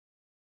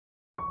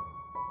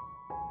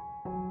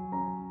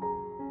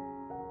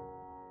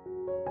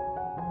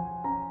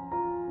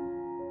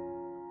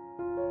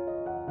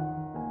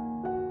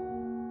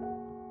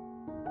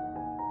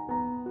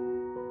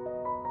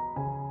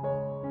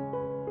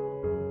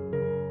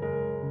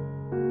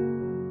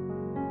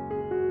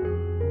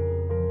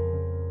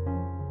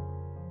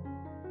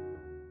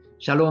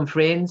Shalom,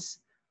 friends.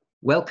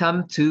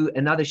 Welcome to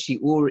another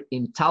shiur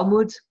in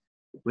Talmud.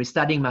 We're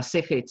studying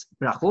Masechet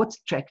Berachot,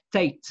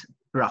 tractate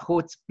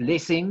Berachot,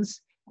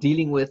 blessings,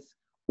 dealing with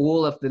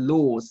all of the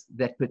laws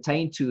that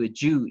pertain to a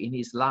Jew in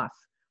his life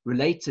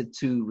related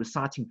to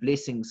reciting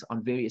blessings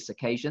on various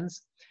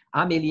occasions.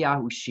 I'm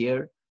Eliyahu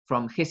Shir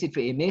from Chesed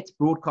Ve'emet,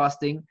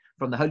 broadcasting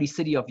from the holy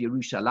city of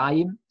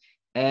Yerushalayim.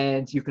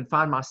 And you can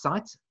find my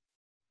site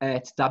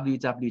at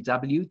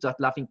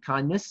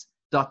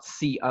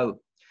www.lovingkindness.co.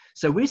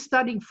 So we're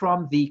studying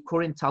from the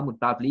Koren Talmud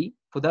Bavli.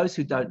 For those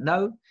who don't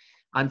know,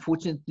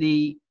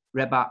 unfortunately,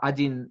 Rabbi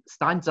Adin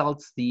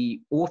Steinsaltz,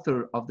 the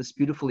author of this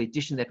beautiful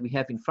edition that we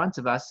have in front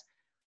of us,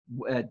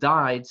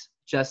 died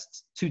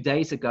just 2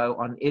 days ago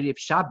on Erev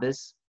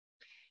Shabbos.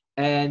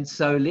 And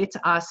so let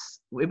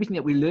us, everything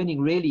that we're learning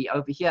really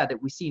over here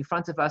that we see in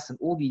front of us and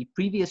all the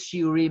previous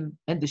shiurim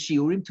and the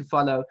shiurim to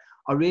follow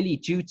are really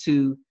due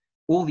to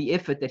all the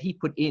effort that he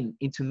put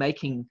into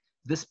making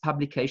this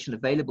publication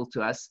available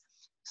to us.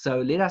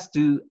 So let us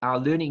do our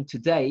learning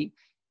today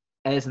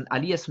as an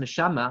Aliyas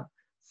Neshama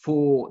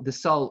for the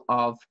soul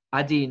of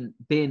Adin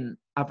ben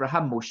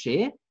Avraham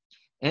Moshe.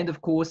 And of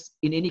course,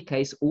 in any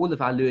case, all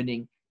of our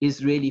learning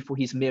is really for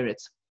his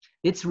merits.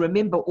 Let's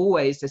remember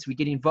always as we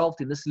get involved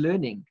in this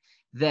learning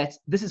that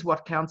this is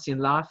what counts in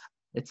life.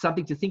 It's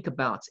something to think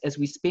about as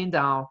we spend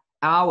our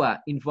hour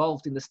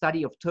involved in the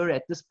study of Torah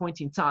at this point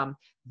in time.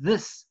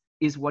 This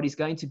is what is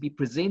going to be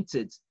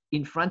presented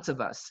in front of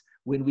us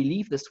when we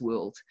leave this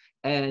world.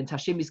 And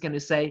Hashem is going to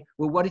say,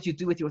 well, what did you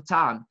do with your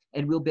time?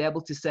 And we'll be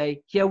able to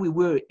say, here we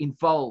were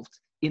involved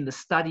in the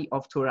study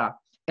of Torah.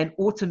 And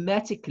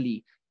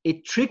automatically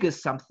it triggers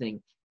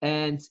something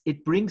and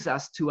it brings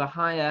us to a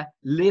higher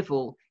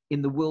level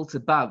in the worlds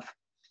above.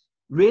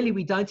 Really,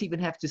 we don't even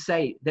have to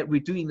say that we're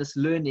doing this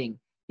learning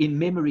in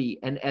memory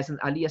and as an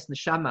Aliyas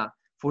Neshama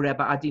for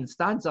Rabbi Adin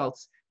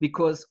Steinsaltz,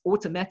 because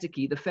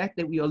automatically the fact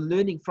that we are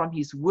learning from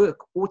his work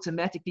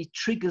automatically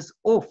triggers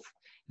off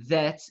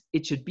that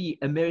it should be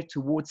a merit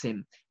towards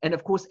him. And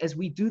of course, as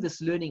we do this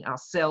learning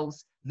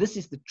ourselves, this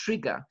is the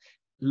trigger.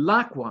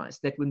 Likewise,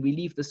 that when we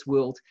leave this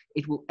world,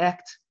 it will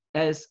act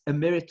as a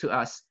merit to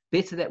us.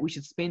 Better that we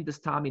should spend this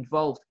time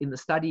involved in the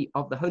study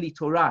of the Holy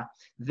Torah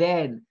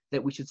than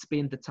that we should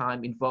spend the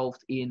time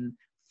involved in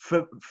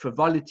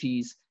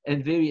frivolities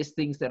and various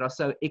things that are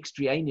so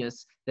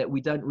extraneous that we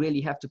don't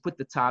really have to put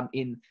the time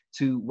in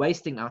to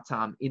wasting our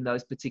time in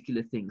those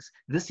particular things.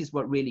 This is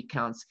what really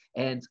counts.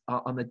 And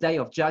on the day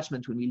of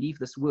judgment, when we leave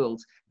this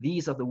world,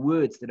 these are the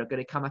words that are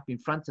going to come up in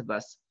front of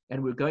us.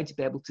 And we're going to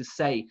be able to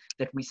say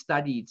that we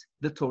studied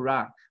the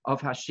Torah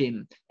of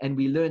Hashem and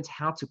we learned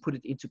how to put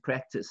it into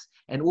practice.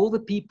 And all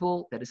the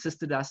people that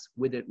assisted us,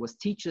 whether it was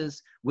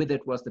teachers, whether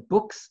it was the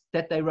books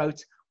that they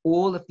wrote,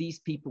 all of these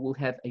people will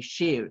have a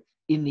share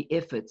in the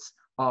efforts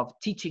of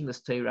teaching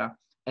this Torah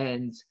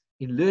and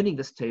in learning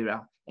this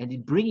Torah and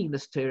in bringing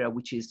this Torah,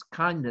 which is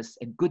kindness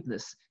and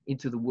goodness,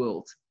 into the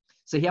world.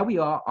 So here we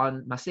are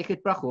on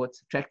Masechet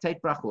Berachot, tractate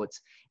Berachot,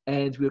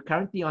 and we're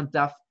currently on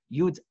Daf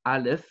Yud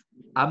Aleph,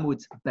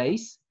 Amud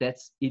Beis,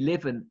 that's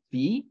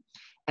 11b.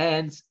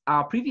 And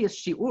our previous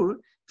shiur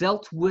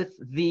dealt with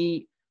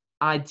the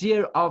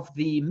idea of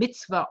the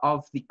mitzvah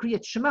of the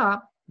Keriat Shema,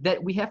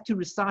 that we have to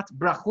recite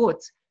Berachot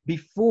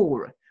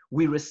before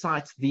we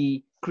recite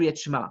the Keriat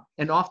Shema.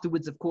 And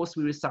afterwards, of course,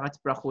 we recite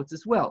Berachot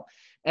as well.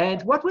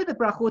 And what were the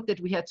Berachot that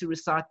we had to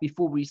recite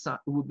before we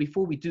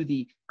do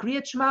the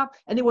Keriat Shema?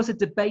 And there was a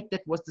debate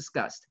that was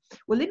discussed.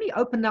 Well, let me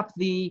open up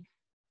the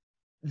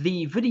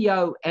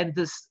video and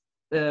this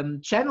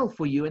channel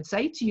for you and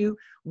say to you,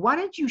 why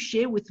don't you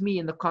share with me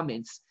in the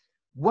comments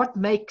what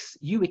makes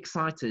you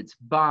excited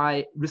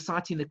by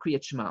reciting the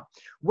Keriat Shema?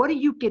 What do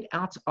you get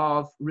out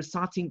of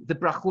reciting the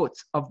Berachot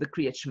of the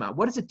Keriat Shema?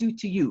 What does it do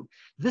to you?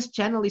 This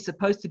channel is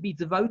supposed to be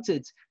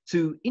devoted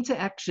to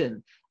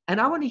interaction. And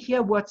I want to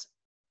hear what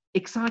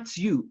excites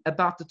you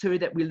about the Torah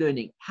that we're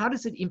learning. How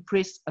does it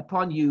impress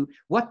upon you?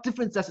 What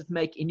difference does it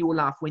make in your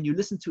life when you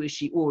listen to a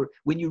shiur,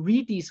 when you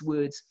read these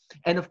words?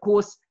 And of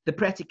course, the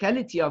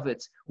practicality of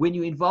it, when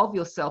you involve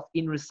yourself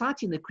in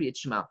reciting the Keriat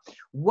Shema.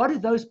 What do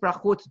those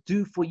brachot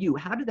do for you?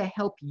 How do they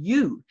help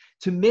you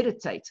to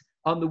meditate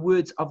on the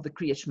words of the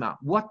Keriat Shema?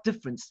 What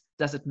difference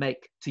does it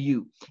make to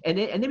you? And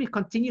then we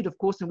continued, of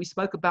course, and we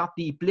spoke about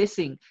the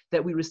blessing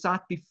that we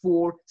recite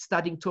before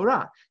studying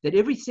Torah, that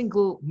every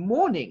single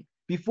morning,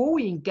 before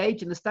we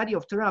engage in the study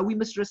of Torah, we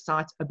must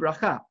recite a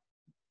bracha.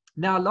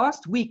 Now,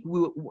 last week,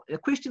 a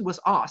question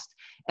was asked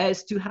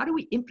as to how do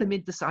we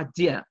implement this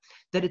idea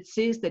that it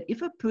says that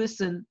if a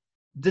person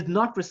did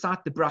not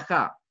recite the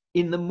bracha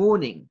in the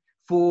morning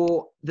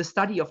for the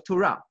study of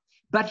Torah,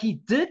 but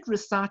he did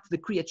recite the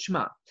Keriat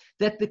Shema,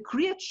 that the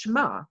Keriat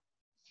Shema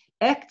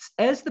acts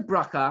as the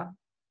bracha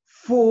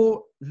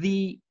for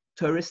the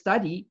Torah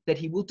study that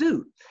he will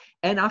do.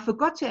 And I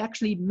forgot to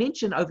actually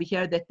mention over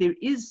here that there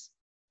is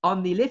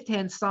on the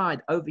left-hand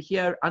side over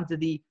here under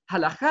the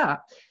halacha,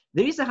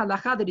 there is a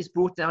halacha that is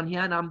brought down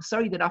here, and I'm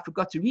sorry that I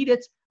forgot to read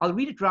it. I'll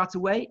read it right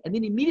away, and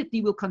then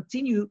immediately we'll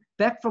continue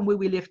back from where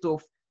we left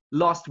off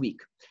last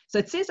week. So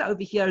it says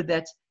over here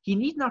that he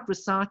need not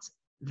recite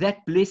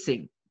that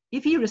blessing.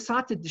 If he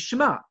recited the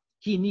Shema,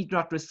 he need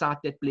not recite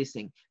that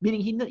blessing,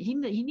 meaning he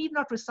need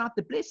not recite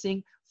the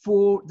blessing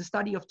for the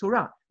study of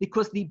Torah,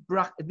 because the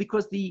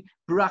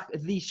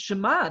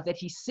Shema that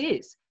he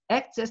says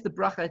acts as the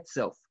bracha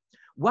itself.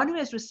 One who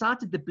has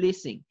recited the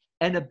blessing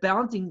and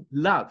abounding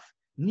love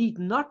need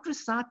not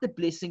recite the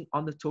blessing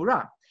on the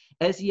Torah,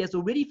 as he has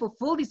already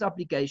fulfilled his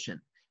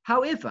obligation.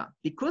 However,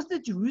 because the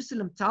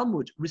Jerusalem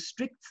Talmud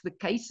restricts the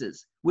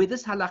cases where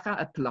this halakha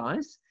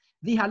applies,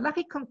 the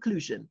halakhic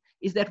conclusion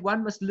is that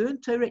one must learn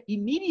Torah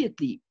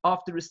immediately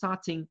after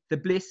reciting the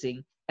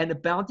blessing and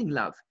abounding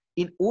love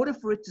in order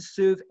for it to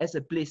serve as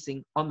a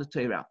blessing on the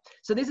Torah.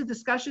 So there's a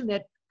discussion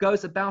that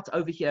goes about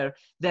over here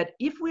that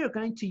if we are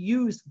going to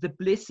use the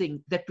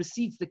blessing that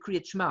precedes the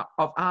Keriat Shema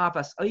of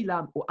Ahavas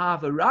Olam or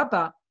Ahavah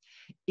Rabbah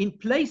in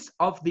place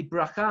of the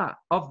bracha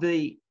of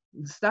the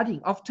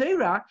studying of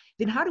Torah,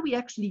 then how do we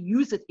actually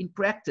use it in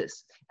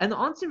practice? And the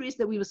answer is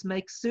that we must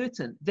make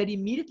certain that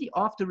immediately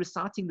after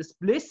reciting this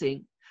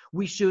blessing,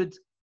 we should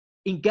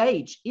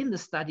engage in the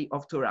study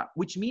of Torah,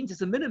 which means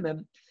as a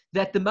minimum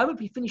that the moment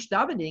we finish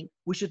davening,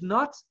 we should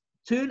not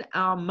turn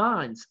our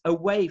minds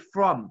away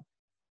from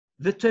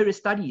the Torah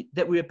study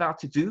that we're about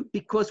to do,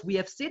 because we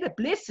have said a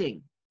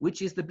blessing,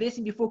 which is the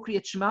blessing before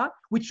Keriat Shema,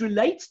 which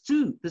relates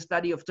to the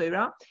study of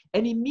Torah,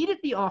 and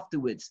immediately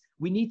afterwards,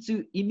 we need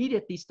to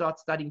immediately start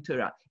studying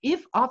Torah.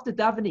 If after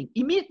davening,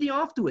 immediately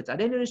afterwards, and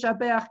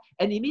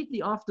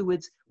immediately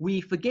afterwards,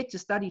 we forget to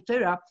study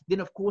Torah, then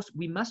of course,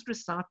 we must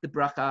recite the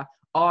bracha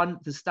on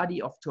the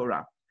study of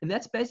Torah. And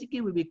that's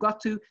basically where we got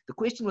to. The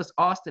question was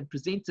asked and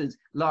presented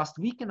last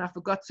week, and I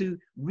forgot to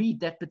read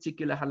that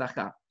particular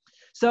halakha.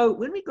 So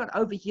when we got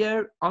over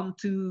here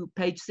onto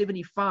page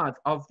 75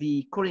 of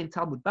the Koren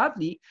Talmud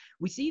Bavli,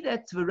 we see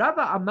that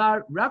Rava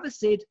Amar, Rava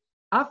said,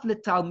 Afle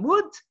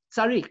Talmud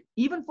tzarich,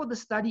 even for the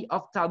study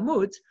of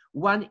Talmud,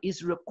 one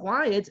is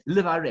required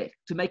levarech,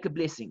 to make a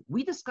blessing.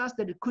 We discussed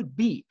that it could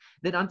be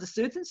that under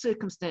certain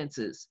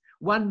circumstances,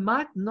 one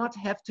might not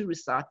have to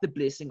recite the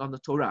blessing on the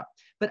Torah.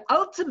 But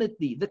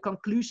ultimately, the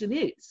conclusion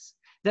is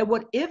that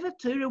whatever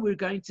Torah we're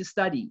going to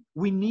study,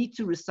 we need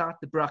to recite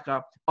the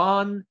bracha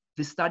on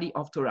the study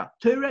of Torah.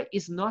 Torah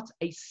is not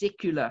a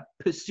secular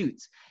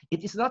pursuit.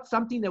 It is not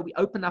something that we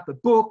open up a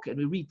book and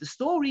we read the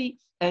story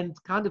and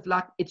kind of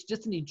like it's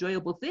just an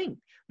enjoyable thing.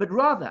 But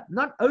rather,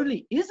 not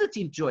only is it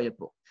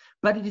enjoyable,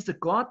 but it is a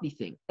godly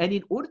thing. And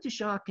in order to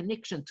show our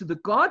connection to the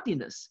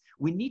godliness,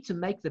 we need to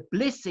make the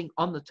blessing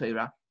on the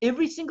Torah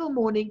every single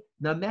morning,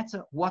 no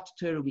matter what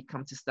Torah we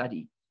come to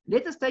study.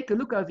 Let us take a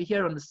look over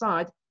here on the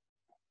side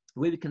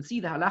where we can see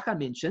the halakha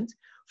mentioned.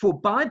 For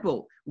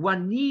Bible,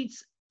 one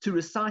needs to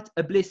recite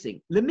a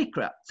blessing.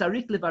 Lemikra,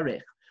 tzarich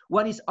levarech.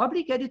 One is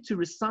obligated to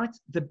recite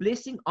the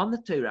blessing on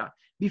the Torah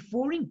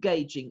before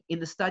engaging in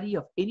the study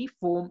of any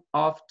form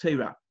of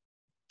Torah,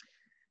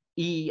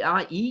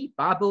 i.e.,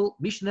 Bible,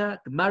 Mishnah,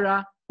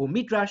 Gemara, or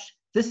Midrash.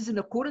 This is in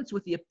accordance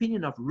with the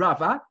opinion of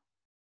Rava,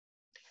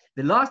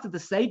 the last of the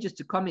sages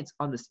to comment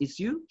on this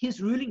issue.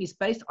 His ruling is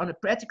based on a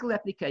practical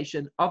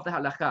application of the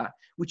halakha,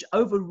 which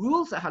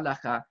overrules a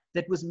halakha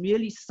that was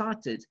merely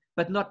cited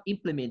but not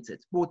implemented.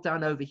 Brought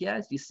down over here,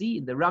 as you see,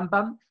 in the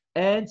Rambam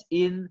and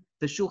in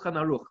the Shulchan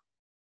Aruch.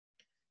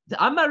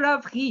 The Amar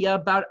Rav Chia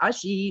bar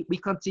Ashi, we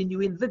continue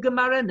in the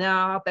Gemara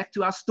now, back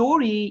to our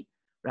story.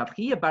 Rav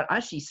Chia bar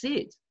Ashi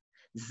said,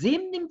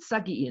 Zim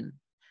nimtzagiin,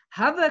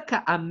 hava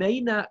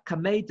ka'ameina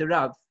kamei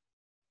derav.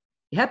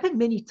 It happened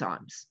many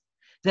times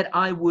that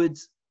I would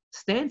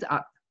stand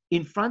up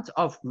in front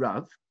of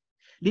Rav,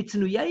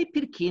 litnuyei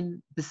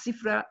pirkin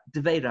besifra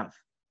devei Rav,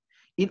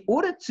 in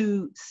order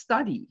to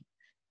study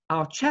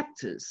our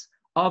chapters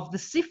of the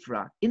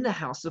Sifra in the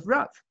house of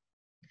Rav.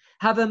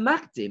 Hava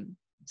makdim,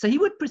 so he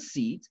would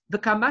proceed,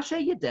 v'kamasha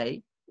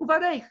yedei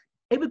uvarech.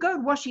 He would go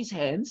and wash his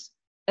hands,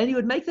 and he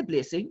would make the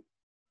blessing,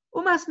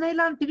 umas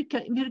neilan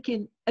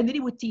pirkin, and then he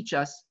would teach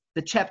us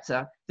the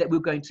chapter that we're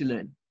going to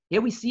learn.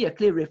 Here we see a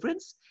clear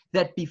reference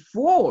that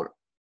before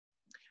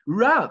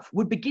Rav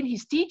would begin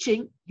his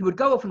teaching, he would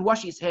go off and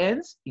wash his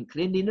hands in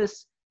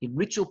cleanliness, in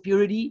ritual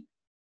purity.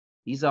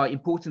 These are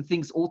important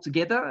things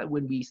altogether.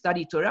 When we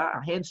study Torah,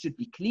 our hands should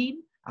be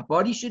clean, our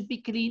body should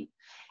be clean.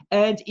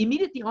 And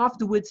immediately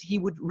afterwards, he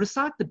would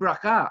recite the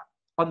bracha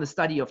on the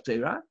study of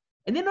Torah.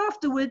 And then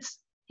afterwards,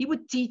 he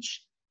would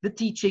teach the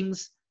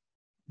teachings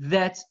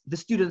that the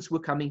students were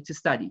coming to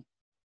study.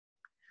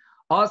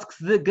 Asks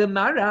the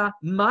Gemara,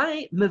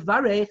 my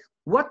mevarech,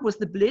 what was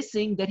the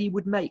blessing that he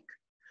would make?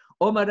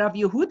 Omar Rav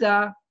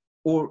Yehuda,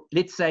 or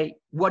let's say,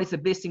 what is the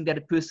blessing that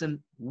a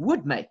person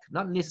would make?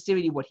 Not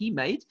necessarily what he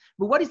made,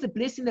 but what is the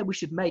blessing that we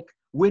should make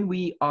when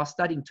we are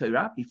studying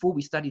Torah, before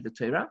we study the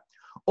Torah?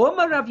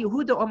 Omar Rav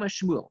Yehuda, Omar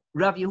Shmuel.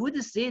 Rav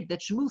Yehuda said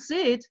that Shmuel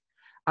said,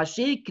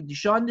 Asher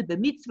kedishanu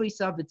b'mitzvah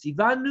isav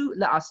v'tzivanu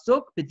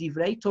la'asok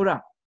b'divrei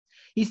Torah.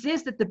 He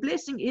says that the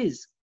blessing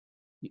is,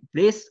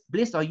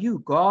 blessed are you,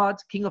 God,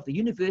 King of the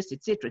universe,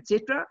 etc.,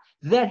 etc.,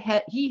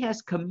 that he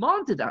has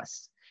commanded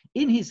us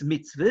in his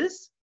mitzvahs,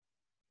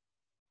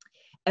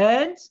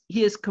 and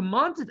he has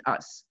commanded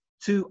us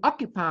to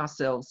occupy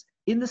ourselves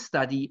in the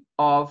study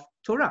of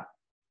Torah.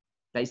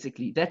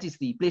 Basically, that is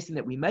the blessing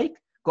that we make.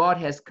 God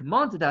has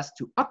commanded us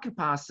to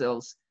occupy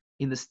ourselves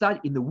in the study,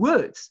 in the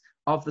words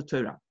of the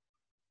Torah.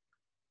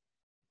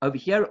 Over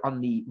here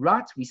on the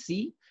right, we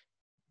see,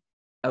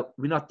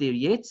 we're not there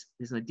yet.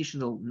 There's an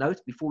additional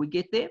note before we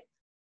get there.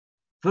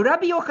 And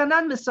Rabbi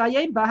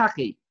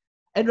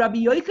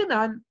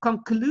Yochanan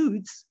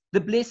concludes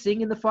the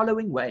blessing in the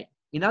following way.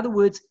 In other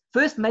words,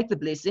 first make the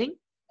blessing,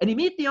 and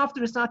immediately after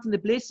reciting the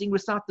blessing,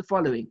 recite the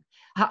following.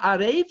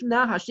 Ha'arev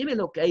na Hashem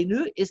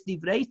Elokeinu es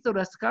divrei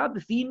Torascha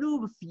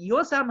b'finu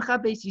v'fiyosam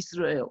beis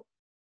Yisrael.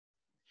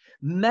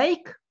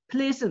 Make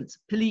pleasant,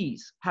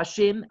 please,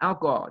 Hashem, our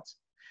God,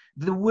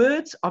 the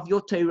words of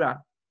your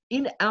Torah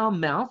in our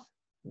mouths,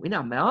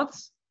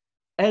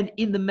 and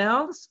in the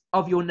mouths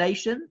of your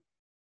nation,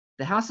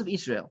 the house of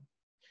Israel.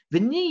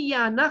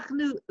 V'niya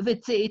anachnu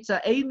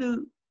v'tze'etzaenu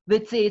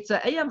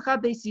v'tze'etzaeamcha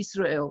beis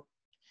Yisrael.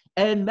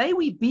 And may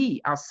we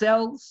be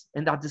ourselves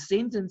and our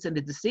descendants and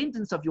the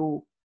descendants of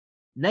your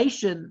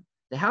nation,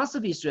 the house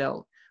of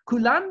Israel.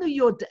 Kulanu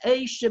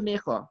yod'ei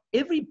shemecha.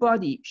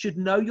 Everybody should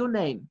know your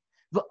name.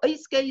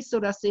 V'oiskei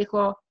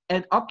sorasecha,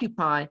 and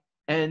occupy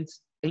and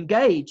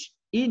engage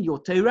in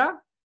your Torah.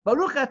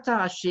 Baruch atah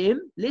Hashem,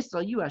 blessed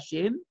are you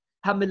Hashem,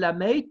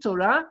 hamelamed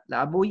Torah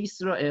la'amo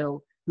Yisrael,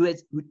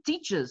 who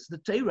teaches the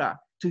Torah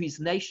to his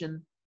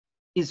nation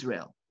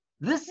Israel.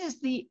 This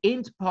is the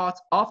end part.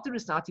 After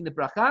reciting the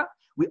bracha,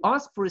 we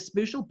ask for a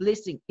special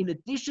blessing in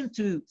addition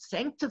to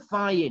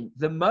sanctifying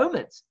the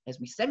moment. As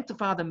we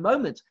sanctify the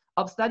moment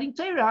of studying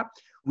Torah,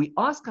 we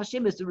ask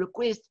Hashem as a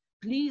request,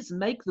 please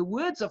make the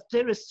words of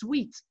Torah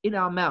sweet in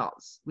our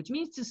mouths, which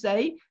means to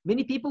say,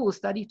 many people will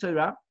study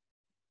Torah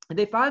and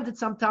they find it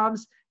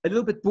sometimes a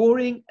little bit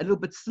boring, a little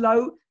bit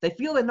slow. They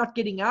feel they're not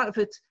getting out of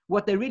it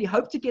what they really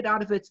hope to get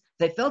out of it.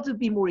 They felt it would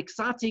be more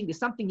exciting. There's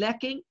something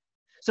lacking.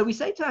 So we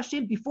say to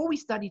Hashem, before we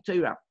study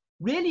Torah,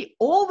 really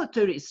all the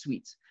Torah is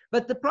sweet.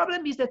 But the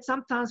problem is that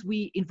sometimes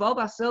we involve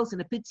ourselves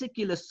in a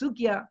particular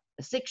sugya,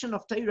 a section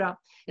of Torah,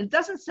 and it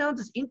doesn't sound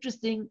as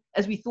interesting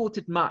as we thought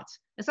it might.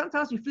 And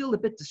sometimes we feel a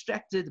bit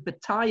distracted, a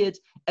bit tired,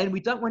 and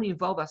we don't want to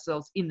involve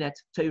ourselves in that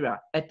Torah,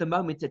 at the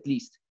moment at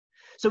least.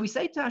 So we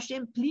say to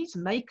Hashem, please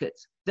make it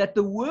that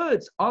the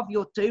words of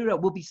your Torah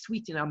will be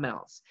sweet in our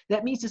mouths.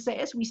 That means to say,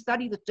 as we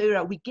study the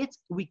Torah, we get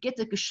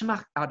a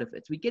geschmack out of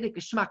it. We get a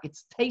geschmack.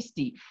 It's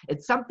tasty.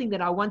 It's something that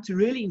I want to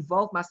really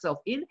involve myself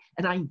in,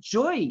 and I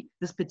enjoy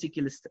this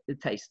particular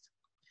taste.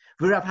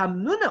 Rav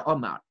Hamnuna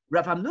Omar,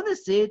 Rav Hamnuna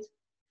said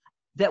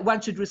that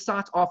one should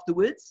recite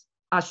afterwards,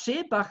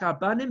 Asher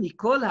b'chabane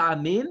mikol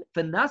ha'amim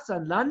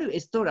v'nasan lanu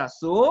es Torah.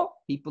 So,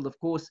 people, of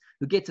course,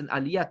 who get an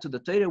aliyah to the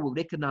Torah will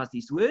recognize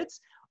these words.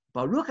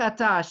 Baruch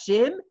atah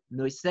Hashem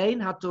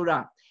nosein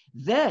haTorah,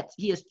 that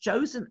he has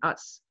chosen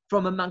us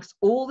from amongst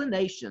all the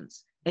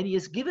nations, and he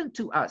has given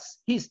to us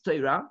his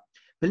Torah.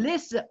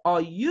 Blessed are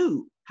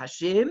you,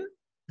 Hashem,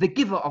 the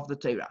giver of the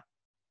Torah.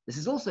 This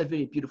is also a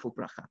very beautiful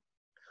bracha.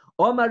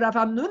 Omar Rav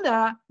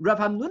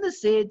Hamnuna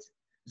said,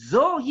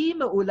 Zohi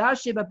me'ula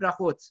sheba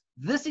brachot.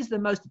 This is the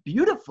most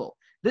beautiful,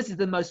 this is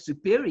the most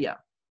superior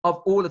of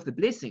all of the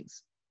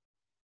blessings.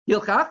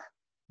 Hilchach,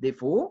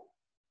 therefore,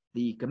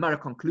 the Gemara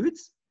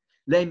concludes,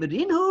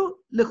 Le'merinhu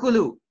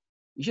lechulu.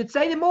 You should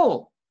say them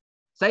all.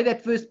 Say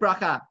that first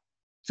bracha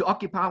to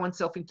occupy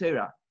oneself in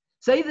Torah.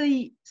 Say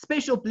the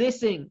special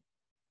blessing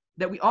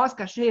that we ask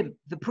Hashem,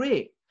 the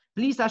prayer.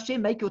 Please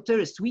Hashem, make your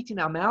Torah sweet in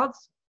our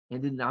mouths,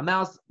 and in our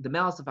mouths, the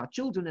mouths of our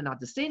children and our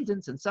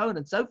descendants, and so on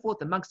and so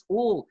forth, amongst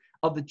all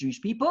of the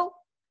Jewish people.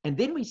 And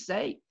then we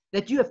say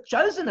that you have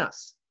chosen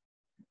us.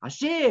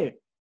 Asher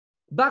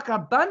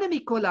b'chabane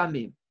mikol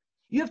ha'amim.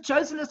 You have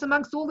chosen us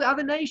amongst all the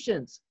other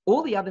nations.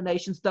 All the other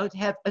nations don't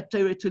have a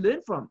Torah to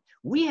learn from.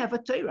 We have a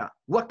Torah.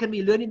 What can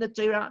we learn in the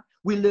Torah?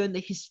 We learn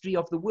the history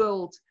of the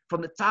world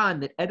from the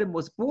time that Adam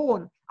was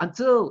born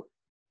until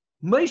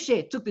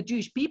Moshe took the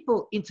Jewish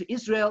people into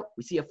Israel.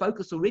 We see a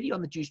focus already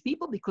on the Jewish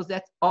people because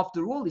that,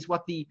 after all, is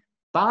what the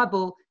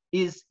Bible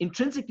is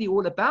intrinsically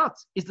all about,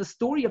 is the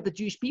story of the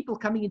Jewish people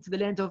coming into the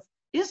land of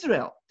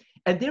Israel.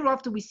 And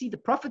thereafter, we see the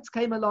prophets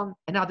came along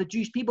and how the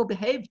Jewish people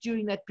behaved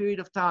during that period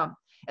of time.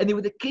 And there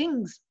were the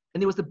kings,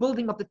 and there was the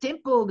building of the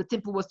temple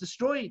was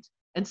destroyed,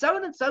 and so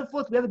on and so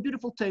forth. We have a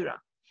beautiful Torah.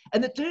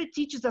 And the Torah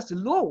teaches us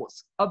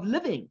laws of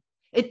living.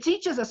 It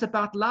teaches us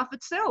about life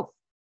itself.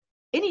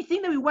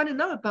 Anything that we want to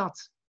know about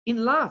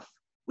in life,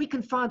 we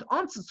can find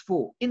answers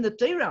for in the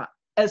Torah,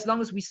 as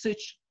long as we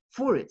search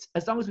for it,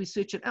 as long as we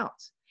search it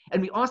out.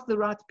 And we ask the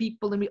right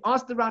people and we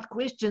ask the right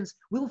questions,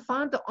 we'll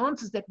find the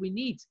answers that we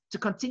need to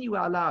continue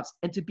our lives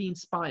and to be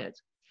inspired.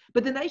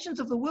 But the nations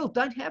of the world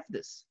don't have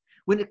this.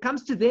 When it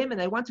comes to them and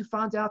they want to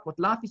find out what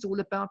life is all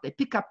about, they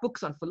pick up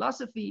books on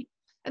philosophy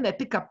and they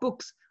pick up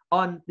books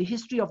on the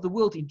history of the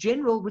world in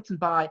general, written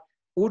by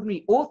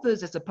ordinary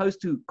authors as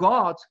opposed to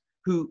God,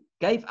 who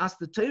gave us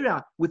the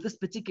Torah with this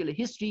particular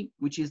history,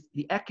 which is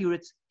the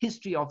accurate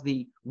history of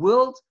the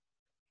world.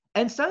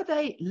 And so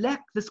they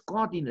lack this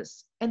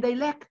godliness and they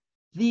lack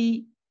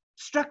the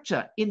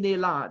structure in their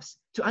lives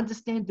to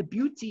understand the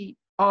beauty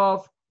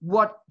of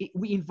what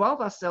we involve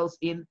ourselves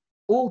in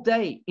all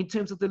day in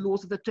terms of the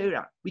laws of the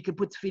Torah. We can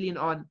put tefillin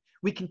on.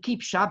 We can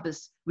keep Shabbos.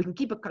 We can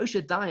keep a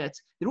kosher diet.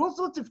 There are all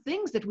sorts of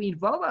things that we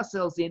involve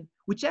ourselves in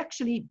which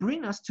actually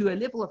bring us to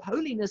a level of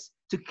holiness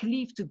to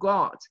cleave to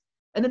God.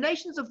 And the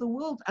nations of the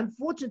world,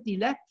 unfortunately,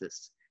 lack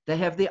this. They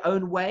have their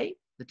own way.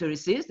 The Torah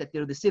says that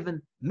there are the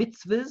 7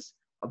 mitzvahs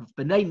of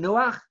Bnei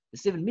Noach, the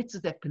 7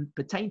 mitzvahs that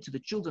pertain to the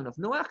children of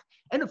Noach.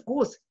 And of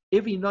course,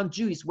 every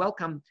non-Jew is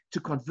welcome to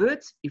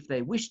convert if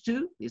they wish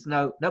to.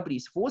 Nobody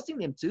is forcing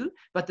them to,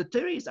 but the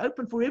Torah is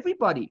open for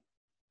everybody.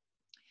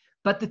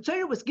 But the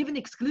Torah was given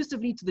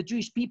exclusively to the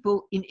Jewish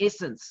people in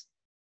essence.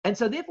 And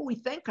so therefore we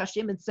thank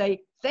Hashem and say,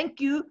 thank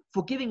you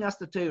for giving us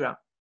the Torah.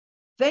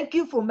 Thank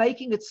you for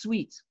making it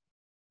sweet.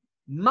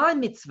 My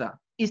mitzvah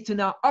is to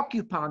now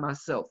occupy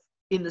myself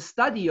in the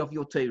study of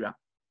your Torah.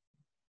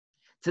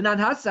 Tanan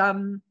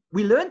Hassam,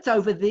 we learnt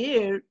over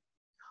there,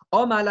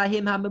 now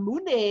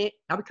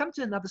we come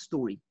to another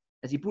story,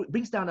 as he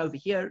brings down over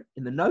here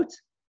in the note,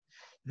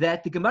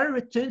 that the Gemara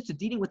returns to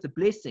dealing with the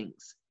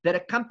blessings that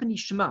accompany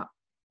Shema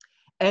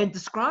and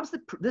describes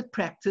the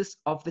practice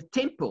of the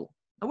temple.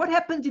 And what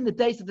happened in the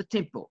days of the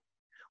temple?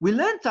 We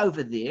learnt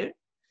over there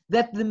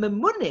that the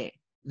Memune,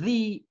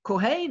 the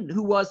Kohein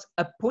who was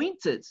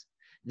appointed,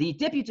 the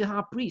deputy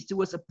high priest who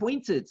was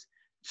appointed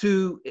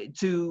to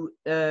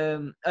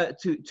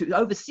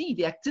oversee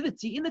the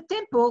activity in the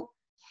temple,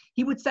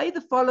 he would say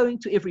the following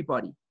to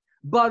everybody: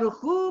 Baruch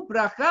hu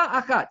bracha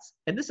achat.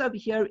 And this over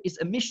here is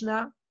a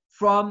Mishnah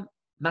from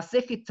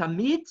Masechet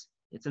Tamid.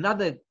 It's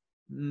another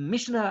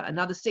Mishnah,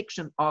 another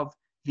section of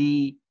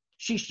the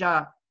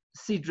Shisha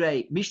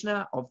Sidrei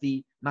Mishnah of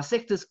the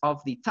Masechtas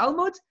of the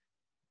Talmud.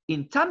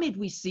 In Tamid,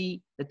 we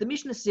see that the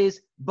Mishnah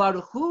says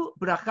Baruch hu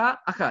bracha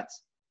achat.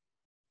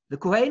 The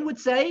Kohen would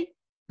say,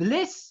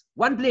 bless,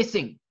 one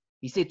blessing,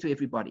 he said to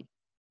everybody.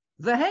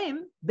 V'hem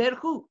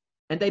berchu,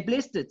 and they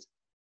blessed it.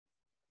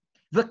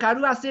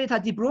 V'karu aseret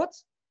hadibrot,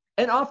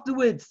 and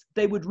afterwards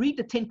they would read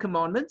the 10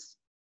 commandments.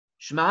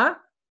 Shema,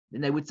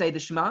 then they would say the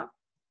Shema.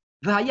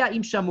 V'haya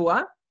im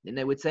shamoa, then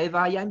they would say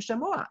v'haya im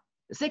shamoa,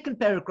 the second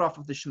paragraph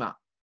of the Shema.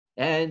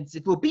 And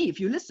it will be, if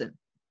you listen,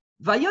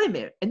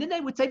 v'yomer, and then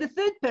they would say the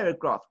third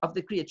paragraph of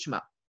the Keriat Shema.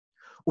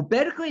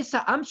 Uberchu es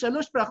ha'am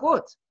shalosh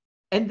brachot,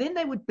 and then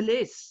they would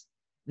bless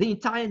the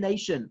entire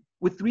nation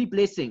with 3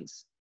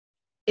 blessings.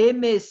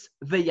 Emes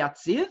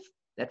v'yatziv,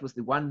 that was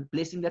the one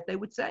blessing that they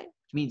would say,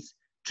 which means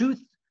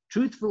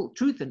truthful,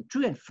 truth and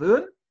true and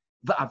firm.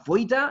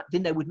 V'avoida,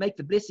 then they would make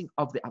the blessing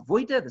of the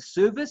avoida, the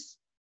service.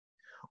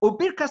 Or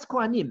birkas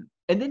kohanim,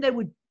 and then they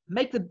would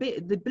make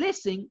the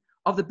blessing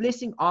of the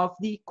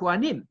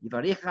Kohanim.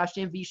 Yivarecha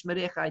Hashem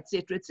v'yishmerecha,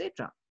 etc.,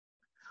 etc.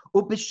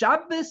 Or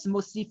b'Shabbos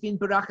mosifin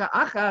beracha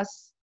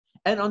achas,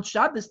 and on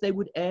Shabbos they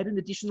would add an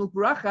additional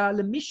bracha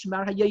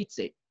lemishmar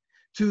hayotze,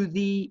 to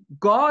the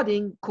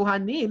guarding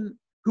Kohanim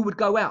who would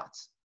go out.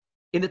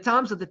 In the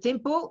times of the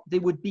temple,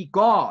 there would be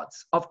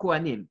guards of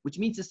Kohanim, which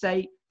means to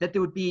say that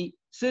there would be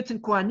certain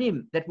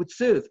Kohanim that would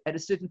serve at a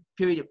certain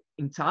period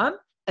in time,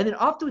 and then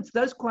afterwards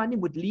those Kohanim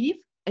would leave,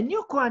 and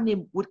new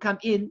Kohanim would come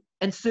in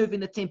and serve in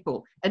the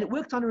temple, and it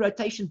worked on a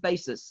rotation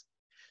basis.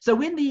 So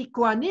when the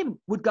Kohanim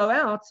would go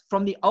out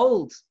from the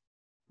old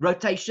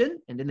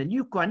rotation, and then the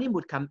new Kohanim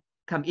would come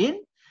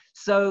in,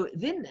 so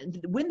then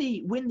when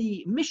the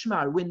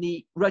mishmar, when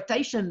the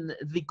rotation,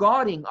 the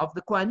guarding of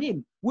the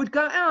Kohanim would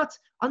go out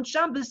on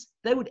Shabbos,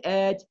 they would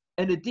add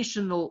an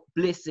additional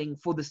blessing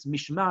for this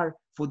mishmar,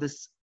 for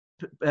this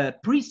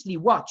priestly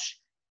watch,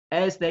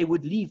 as they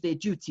would leave their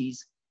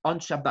duties on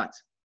Shabbat.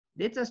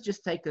 Let us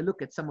just take a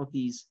look at some of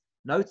these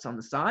notes on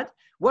the side.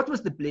 What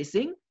was the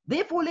blessing?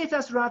 Therefore, let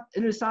us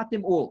recite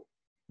them all.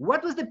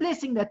 What was the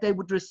blessing that they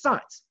would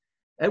recite?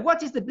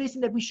 What is the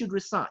blessing that we should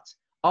recite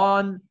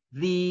for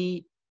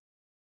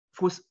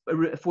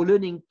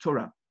learning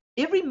Torah?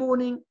 Every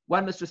morning,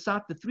 one must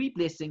recite the 3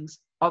 blessings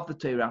of the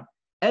Torah,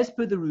 as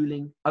per the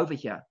ruling over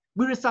here.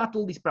 We recite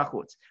all these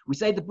brachot. We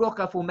say the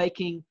bracha for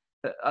making,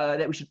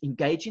 that we should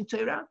engage in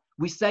Torah.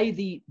 We say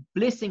the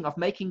blessing of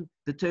making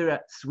the Torah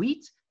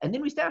sweet. And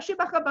then we say, Hashem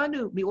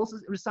Achabanu. We also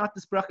recite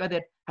this bracha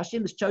that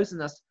Hashem has chosen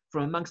us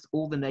from amongst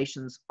all the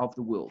nations of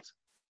the world.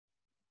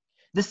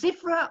 The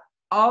Sifra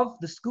of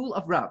the school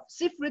of Rav,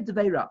 Sifra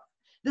Devei Rav.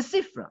 The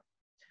Sifra,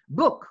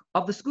 book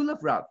of the school of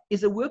Rav,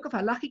 is a work of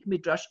halachic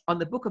midrash on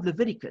the book of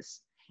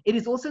Leviticus. It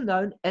is also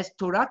known as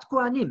Torat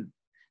Kohanim.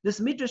 This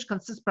midrash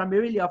consists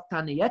primarily of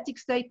Tanaitic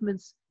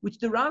statements which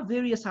derive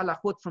various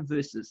halachot from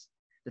verses.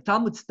 The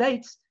Talmud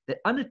states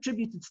that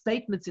unattributed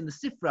statements in the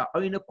Sifra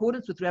are in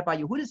accordance with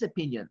Rabbi Yehuda's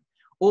opinion,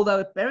 although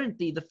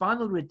apparently the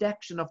final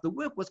redaction of the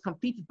work was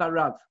completed by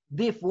Rav.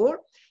 Therefore,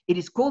 it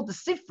is called the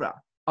Sifra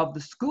of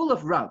the school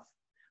of Rav.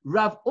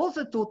 Rav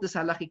also taught this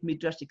halachic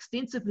midrash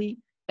extensively,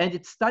 and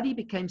its study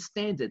became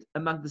standard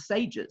among the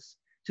sages,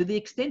 to the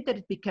extent that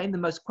it became the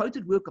most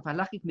quoted work of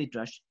halachic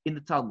midrash in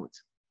the Talmud.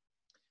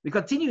 We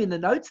continue in the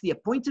notes. The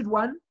appointed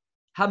one,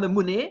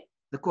 Hamamuneh,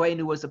 the Kohen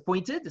who was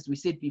appointed, as we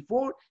said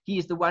before, he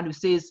is the one who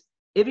says,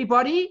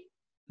 everybody,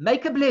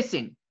 make a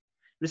blessing.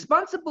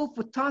 Responsible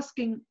for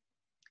tasking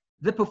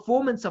the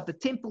performance of the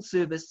temple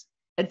service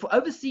and for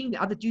overseeing the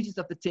other duties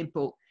of the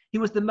temple, He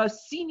was the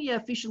most senior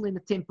official in the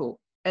temple.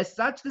 As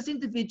such, this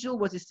individual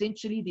was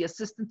essentially the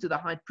assistant to the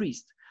high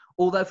priest.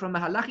 Although from a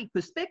halachic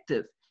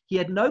perspective, he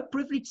had no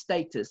privileged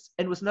status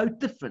and was no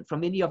different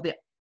from any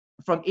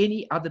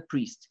other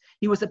priest.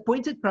 He was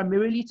appointed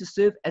primarily to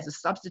serve as a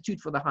substitute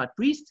for the high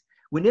priest.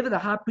 Whenever the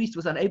high priest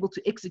was unable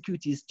to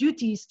execute his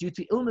duties due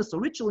to illness or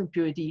ritual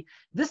impurity,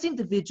 this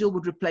individual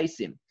would replace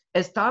him.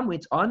 As time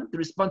went on, the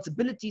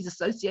responsibilities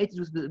associated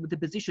with the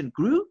position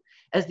grew,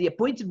 as the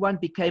appointed one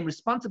became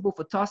responsible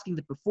for tasking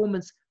the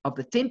performance of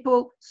the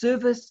temple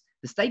service.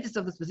 The status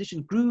of this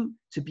position grew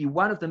to be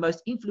one of the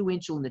most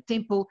influential in the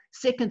temple,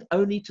 second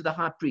only to the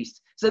high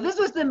priest. So this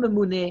was the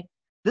Mamuneh,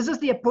 this was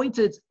the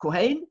appointed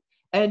Kohein,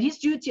 and his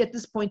duty at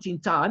this point in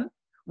time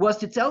was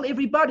to tell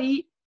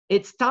everybody,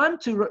 it's time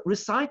to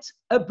recite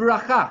a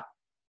bracha.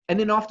 And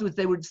then afterwards,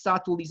 they would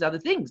recite all these other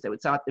things. They would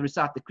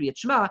recite the Keriat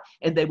Shema,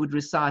 and they would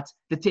recite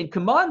the 10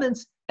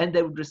 Commandments, and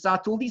they would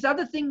recite all these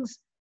other things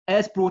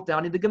as brought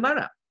down in the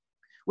Gemara.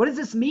 What does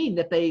this mean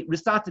that they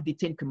recited the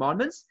 10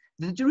 Commandments?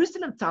 The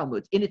Jerusalem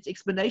Talmud, in its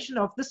explanation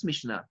of this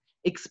Mishnah,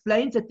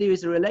 explains that there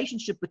is a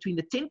relationship between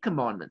the 10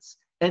 Commandments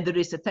and the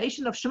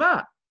recitation of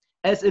Shema,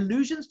 as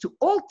allusions to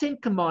all 10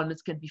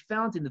 Commandments can be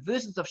found in the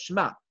verses of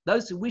Shema.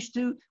 Those who wish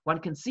to, one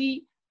can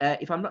see,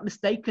 if I'm not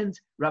mistaken,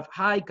 Rav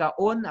Hai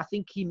Gaon, I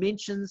think he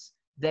mentions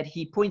that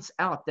he points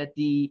out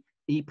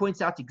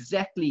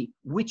exactly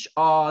which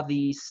are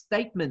the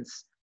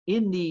statements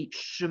in the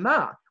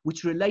Shema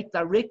which relate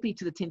directly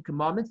to the 10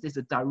 Commandments. There's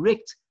a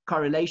direct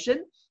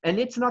correlation. And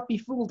let's not be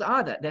fooled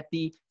either that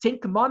the 10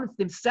 Commandments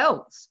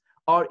themselves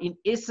are in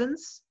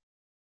essence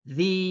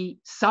the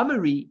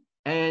summary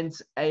and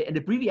an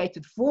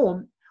abbreviated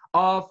form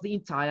of the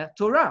entire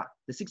Torah,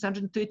 the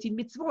 613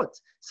 mitzvot.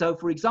 So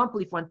for example,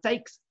 if one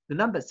takes the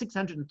number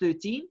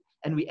 613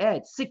 and we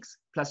add 6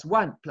 plus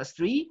 1 plus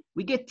 3,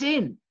 we get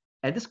 10.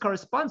 And this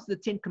corresponds to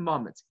the 10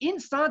 Commandments.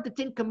 Inside the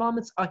 10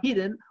 Commandments are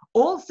hidden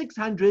all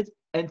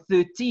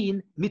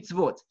 613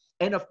 mitzvot.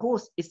 And of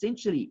course,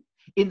 essentially,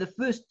 in the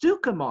first 2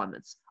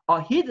 commandments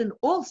are hidden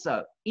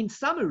also, in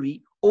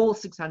summary, all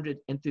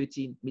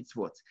 613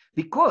 mitzvot.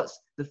 Because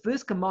the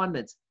first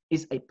commandment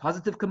is a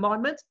positive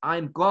commandment. I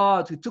am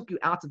God who took you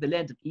out of the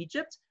land of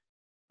Egypt,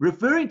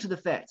 referring to the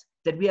fact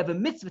that we have a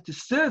mitzvah to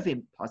serve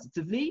him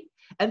positively.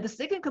 And the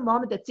second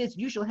commandment that says,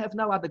 you shall have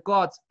no other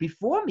gods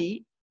before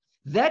me,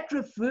 that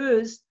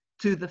refers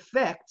to the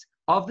fact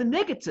of the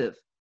negative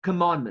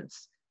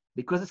commandments,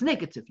 because it's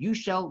negative. You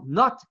shall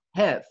not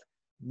have,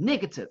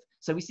 negative.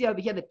 So we see over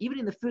here that even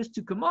in the first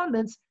 2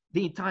 commandments,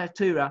 the entire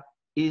Torah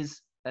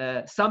is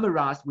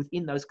summarized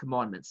within those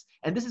commandments.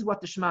 And this is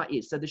what the Shema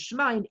is. So the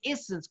Shema, in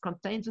essence,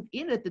 contains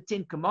within it the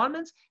 10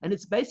 commandments, and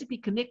it's basically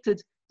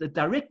connected,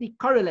 directly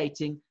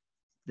correlating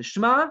the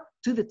Shema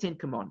to the 10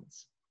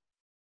 commandments.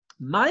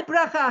 My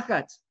bracha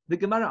achat, the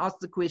Gemara asks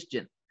the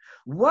question,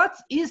 what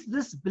is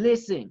this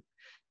blessing?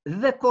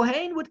 The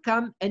Kohein would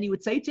come and he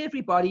would say to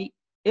everybody,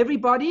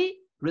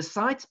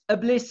 recite a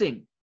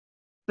blessing.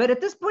 But at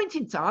this point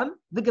in time,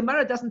 the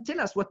Gemara doesn't tell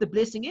us what the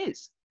blessing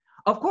is.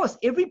 Of course,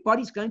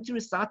 everybody's going to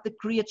recite the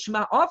Keriat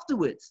Shema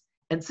afterwards.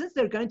 And since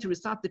they're going to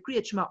recite the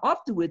Keriat Shema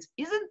afterwards,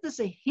 isn't this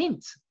a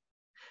hint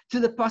to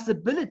the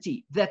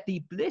possibility that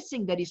the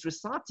blessing that is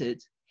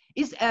recited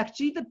is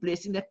actually the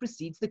blessing that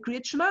precedes the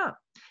Keriat Shema?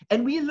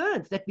 And we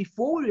learned that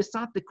before we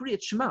recite the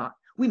Keriat Shema,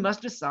 we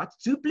must recite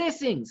 2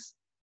 blessings.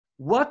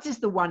 What is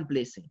the one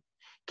blessing?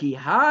 Ki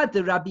ha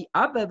de Rabbi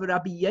Abba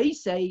v'Rabbi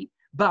Yosei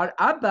bar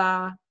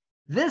Abba.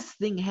 This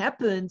thing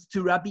happened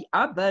to Rabbi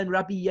Abba and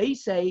Rabbi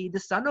Yosei, the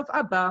son of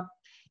Abba.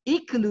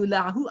 Iklu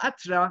lahu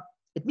atra.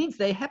 It means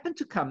they happened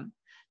to come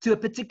to a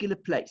particular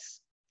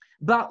place.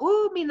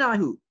 Ba'u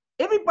minahu.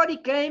 Everybody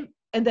came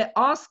and they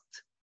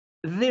asked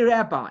the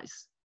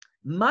rabbis,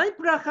 my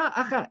bracha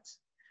achat,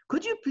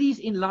 could you please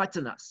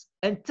enlighten us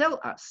and tell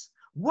us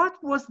what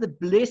was the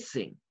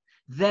blessing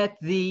that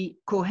the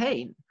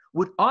Kohein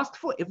would ask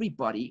for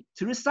everybody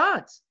to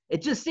recite?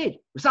 It just said,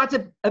 recite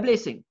a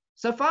blessing.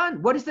 So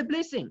fine, what is the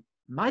blessing?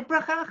 My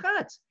bracha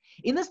achat.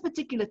 In this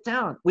particular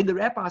town, when the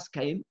rabbis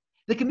came,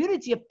 the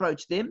community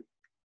approached them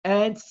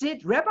and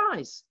said,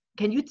 rabbis,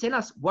 can you tell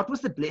us what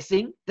was the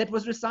blessing that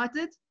was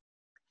recited?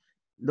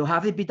 Lo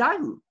have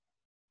bidahu.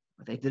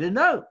 But they didn't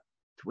know.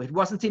 It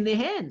wasn't in their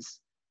hands.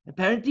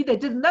 Apparently, they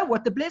didn't know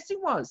what the blessing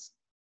was.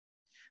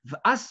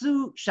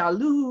 V'asu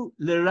shalu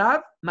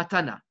l'rav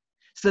matana.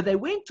 So they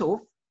went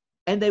off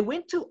and they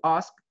went to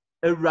ask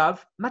a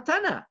Rav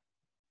matana.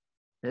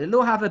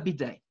 Lo have a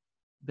biday.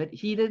 But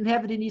he didn't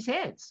have it in his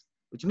hands,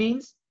 which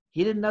means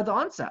he didn't know the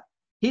answer.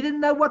 He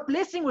didn't know what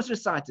blessing was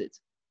recited.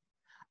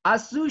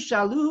 Asu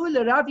shalu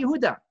l'Rav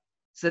Yehuda.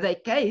 So they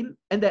came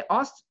and they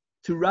asked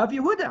to Rav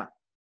Yehuda.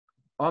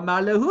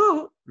 Omar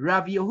lehu,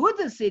 Rav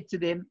Yehuda said to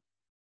them,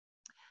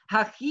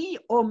 Hachi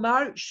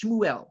Omar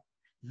Shmuel.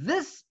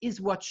 This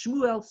is what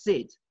Shmuel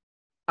said.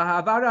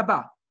 Ahavah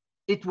Rabbah.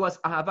 It was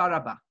Ahavah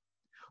Rabbah.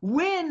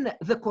 When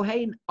the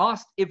Kohein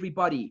asked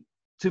everybody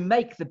to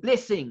make the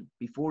blessing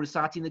before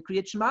reciting the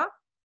Keriat Shema,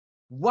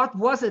 what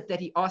was it that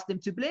he asked them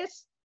to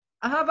bless?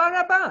 Ahavah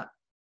Rabbah.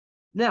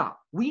 Now,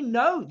 we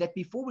know that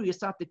before we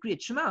recite the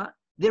Keriat Shema,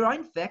 there are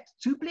in fact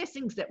two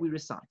blessings that we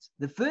recite.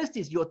 The first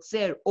is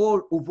Yotzer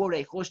Ohr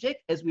Uvorei Choshek,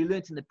 as we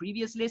learned in the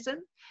previous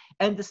lesson.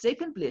 And the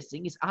second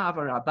blessing is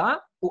Ahavah Rabbah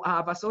or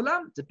Ahavas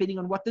Olam, depending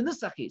on what the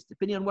Nusach is,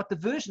 depending on what the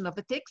version of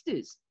the text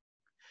is.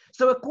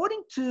 So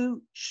according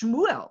to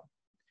Shmuel,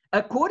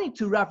 according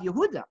to Rav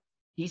Yehuda,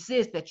 he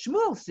says that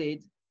Shmuel said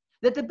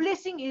that the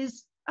blessing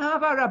is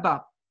Ahavah Rabbah.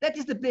 That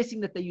is the blessing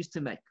that they used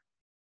to make.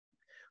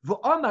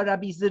 V'omar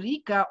Rabbi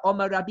Zerika,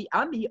 Omar Rabbi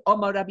Ami,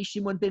 Omar Rabbi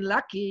Shimon ben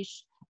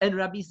Lakish. And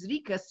Rabbi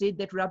Zerika said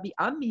that Rabbi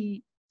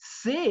Ami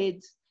said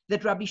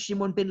that Rabbi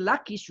Shimon ben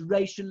Lakish,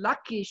 Reish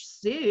Lakish,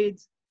 said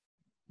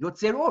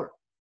Yotzer Ohr.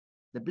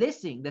 The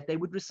blessing that they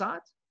would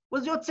recite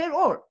was Yotzer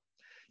Ohr.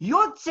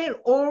 Yotzer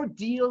Ohr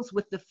deals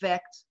with the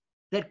fact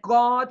that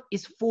God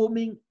is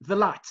forming the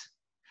light.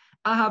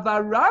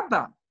 Ahavah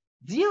Rabbah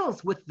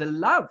deals with the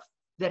love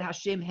that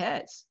Hashem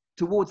has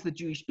towards the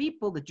Jewish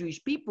people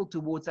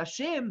towards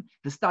Hashem,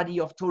 the study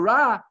of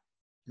Torah,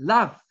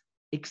 love,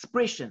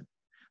 expression.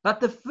 But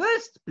the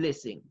first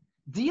blessing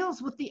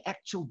deals with the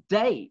actual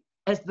day.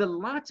 As the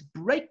light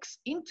breaks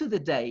into the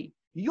day,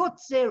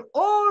 Yotzer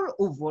Ohr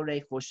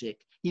Uvorei Choshek.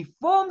 He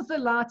forms the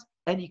light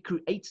and he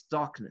creates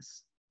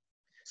darkness.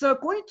 So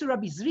according to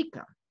Rabbi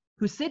Zrika,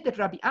 who said that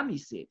Rabbi Ami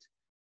said,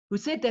 who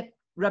said that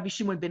Rabbi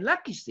Shimon ben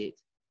Lakish said,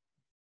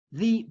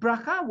 the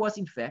bracha was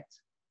in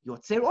fact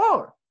Yotzer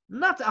Ohr,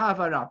 not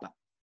Ahavah Rabbah.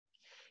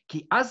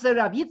 Ki azar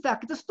Rav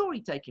Yitzchak, the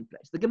story taking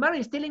place. The Gemara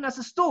is telling us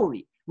a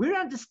story. We're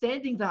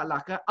understanding the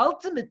halakha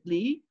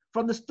ultimately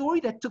from the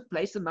story that took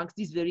place amongst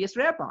these various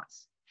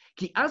rabbis.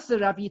 Ki azar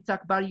Rav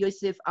Yitzchak bar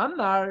Yosef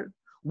Amar,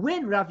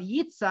 when Rav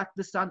Yitzchak,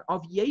 the son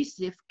of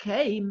Yosef,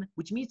 came,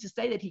 which means to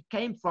say that he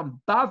came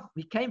from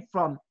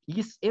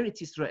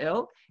Eretz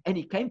Israel, and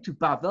he came to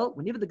Bavel.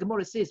 Whenever the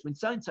Gemara says when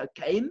so-and-so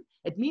came,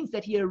 it means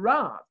that he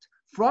arrived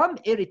from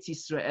Eretz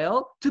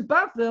Israel to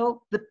Bavel,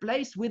 the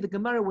place where the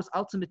Gemara was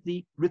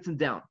ultimately written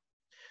down.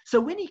 So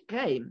when he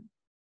came,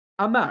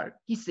 Amar,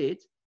 he said,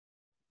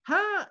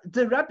 Ha,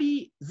 the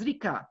Rabbi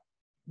Zrika,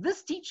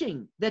 this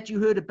teaching that you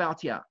heard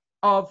about here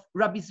of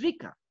Rabbi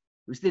Zrika,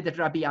 who said that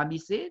Rabbi Ami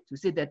said, who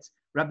said that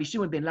Rabbi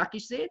Shimon ben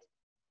Lakish said,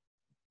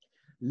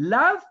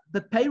 Love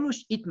the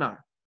Perush Itmar.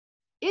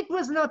 It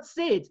was not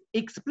said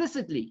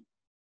explicitly,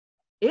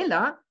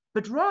 Ela,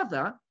 but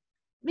rather,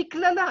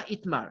 Miklala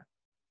Itmar.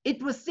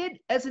 It was said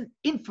as an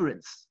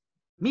inference,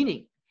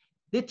 meaning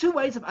there are two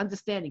ways of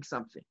understanding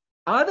something.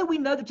 Either we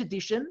know the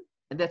tradition,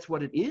 and that's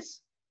what it is,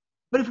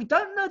 but if we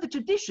don't know the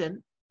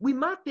tradition, we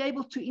might be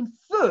able to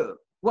infer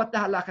what the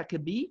halakha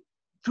can be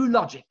through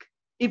logic.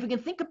 If we can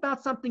think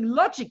about something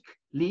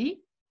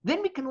logically,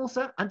 then we can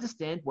also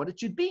understand what it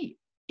should be,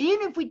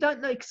 even if we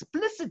don't know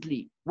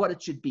explicitly what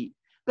it should be.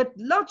 But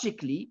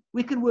logically,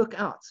 we can work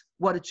out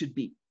what it should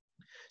be.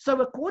 So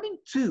according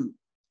to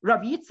Rav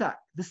Yitzchak,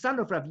 the son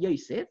of Rav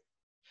Yosef,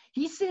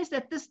 he says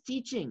that this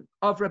teaching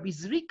of Rabbi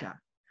Zrika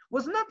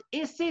was not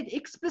said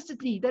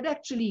explicitly that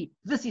actually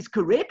this is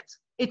correct,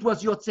 it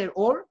was Yotzer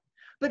Ohr,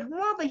 but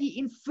rather he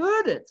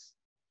inferred it,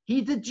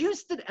 he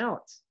deduced it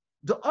out.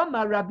 The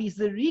Omar Rabbi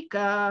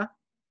Zrika,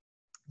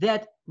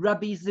 that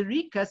Rabbi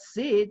Zrika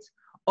said,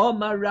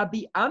 Omar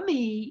Rabbi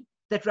Ami,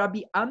 that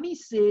Rabbi Ami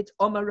said,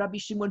 Omar Rabbi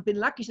Shimon ben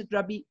Lakish, that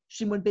Rabbi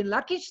Shimon ben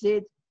Lakish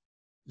said,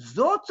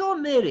 Zot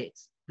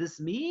omeret, this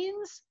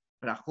means,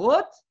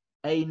 Berachot,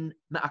 ein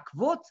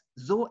ma'akvot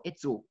zo et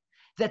zo,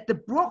 that the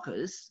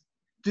brachas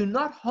do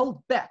not hold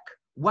back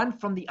one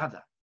from the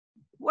other.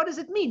 What does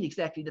it mean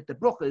exactly that the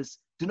brachas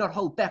do not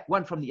hold back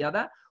one from the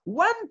other?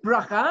 One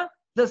bracha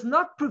does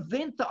not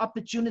prevent the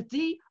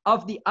opportunity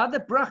of the other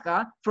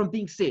bracha from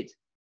being said.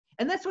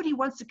 And that's what he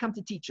wants to come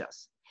to teach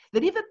us.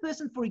 That if a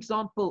person, for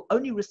example,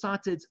 only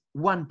recited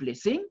one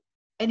blessing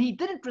and he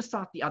didn't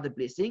recite the other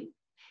blessing,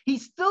 he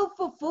still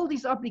fulfilled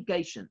his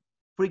obligation.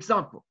 For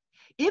example,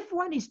 if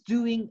one is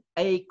doing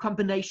a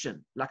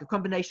combination, like a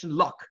combination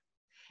lock,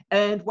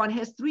 and one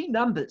has three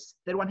numbers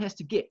that one has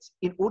to get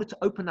in order to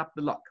open up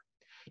the lock.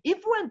 If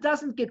one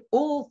doesn't get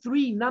all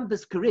three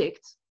numbers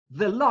correct,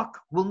 the lock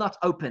will not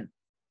open.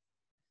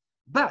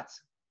 But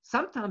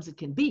sometimes it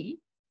can be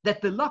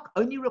that the lock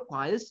only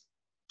requires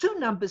two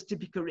numbers to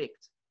be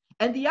correct,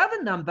 and the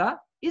other number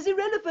is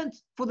irrelevant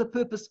for the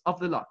purpose of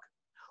the lock.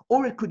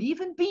 Or it could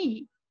even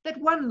be that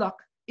one lock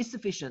is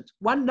sufficient,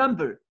 one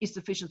number is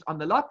sufficient on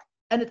the lock,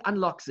 and it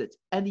unlocks it,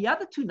 and the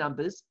other two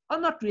numbers are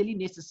not really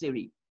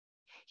necessary.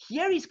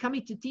 Here he's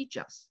coming to teach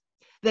us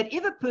that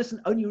if a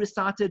person only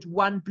recited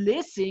one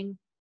blessing,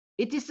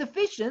 it is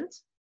sufficient,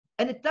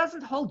 and it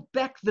doesn't hold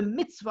back the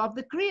mitzvah of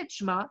the Keriat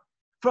Shema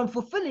from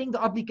fulfilling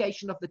the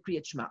obligation of the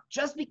Keriat Shema.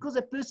 Just because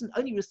a person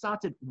only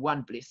recited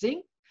one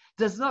blessing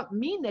does not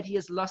mean that he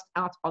has lost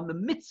out on the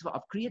mitzvah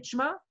of Keriat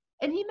Shema,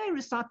 and he may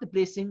recite the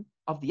blessing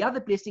of the other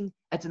blessing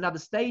at another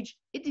stage.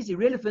 It is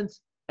irrelevant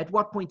at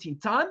what point in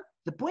time.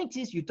 The point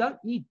is you don't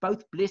need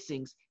both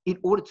blessings in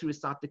order to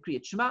recite the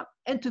Keriat Shema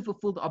and to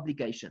fulfill the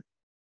obligation.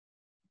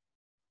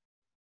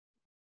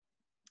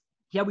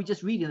 Here we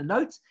just read in the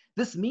notes,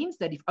 this means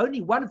that if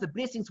only one of the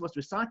blessings was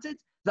recited,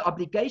 the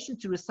obligation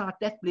to recite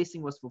that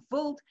blessing was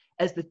fulfilled,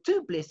 as the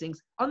two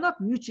blessings are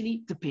not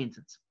mutually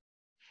dependent.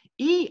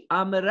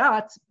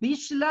 Amarat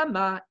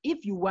bishlama,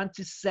 if you want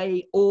to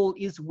say all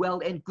is well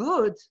and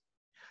good,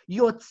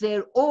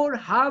 Yotzer Ohr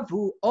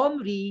havu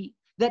omri,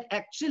 that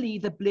actually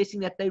the blessing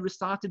that they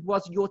recited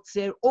was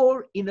Yotzer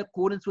Ohr, in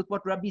accordance with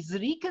what Rabbi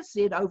Zrika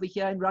said over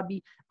here, and Rabbi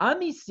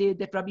Ami said,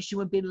 that Rabbi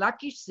Shimon ben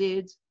Lakish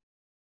said.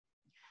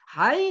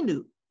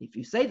 Hainu, if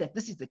you say that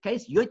this is the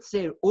case,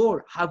 Yotzer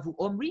Ohr havu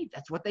omri,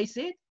 that's what they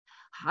said.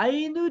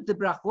 Hainu de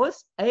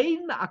brachos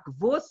ein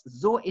akvos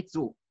zo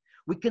etzo.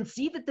 We can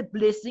see that the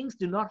blessings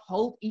do not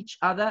hold each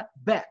other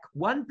back.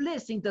 One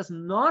blessing does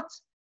not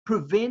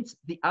prevent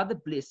the other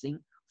blessing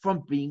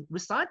from being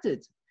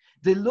recited.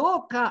 The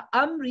law ka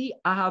amri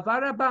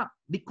Ahavah Rabbah,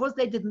 because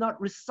they did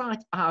not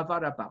recite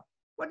Ahavah Rabbah.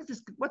 What is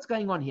this? What's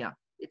going on here?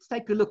 Let's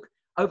take a look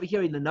over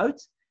here in the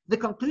notes. The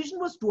conclusion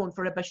was drawn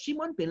for Rabbi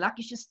Shimon ben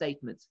Lakish's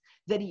statement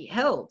that he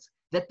held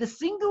that the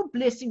single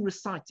blessing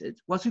recited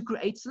was who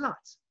creates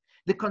light.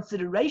 The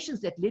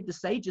considerations that led the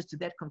sages to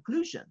that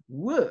conclusion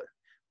were,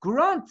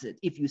 granted,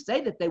 if you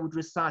say that they would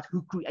recite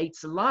who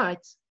creates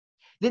light,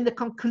 then the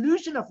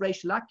conclusion of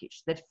Reish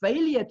Lakish, that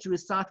failure to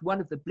recite one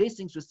of the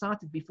blessings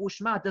recited before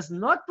Shema does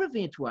not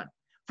prevent one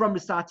from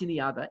reciting the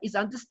other, is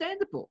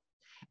understandable,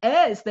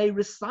 as they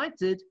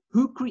recited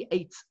who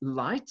creates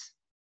light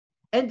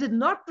and did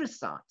not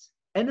recite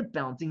an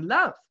abounding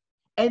love,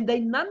 and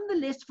they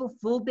nonetheless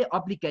fulfilled their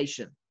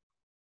obligation.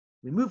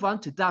 We move on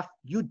to Daf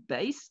Yud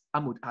Beis,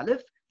 Amud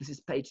Aleph. This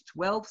is page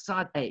 12,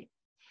 side A.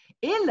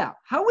 Ella,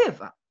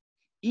 however,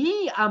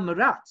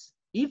 amrat,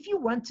 if you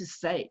want to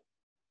say,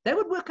 that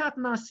would work out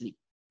nicely.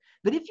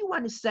 But if you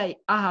want to say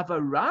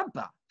Ahavah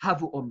Rabbah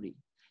havu omri,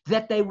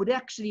 that they would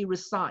actually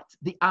recite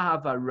the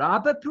Ahavah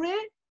Rabbah prayer,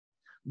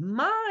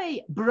 my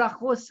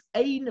brachos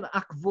ein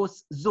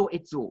akvos zo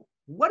etzo.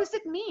 What does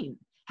it mean?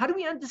 How do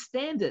we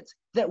understand it?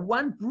 That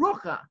one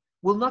brocha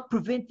will not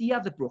prevent the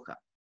other brocha.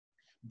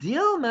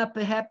 Dilma,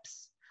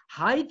 perhaps,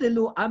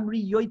 haidelu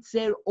amri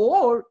Yotzer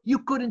Ohr, you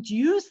couldn't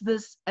use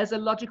this as a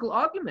logical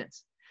argument.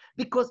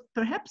 Because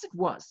perhaps it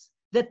was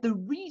that the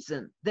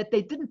reason that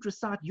they didn't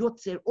recite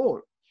Yotzer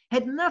Ohr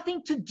had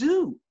nothing to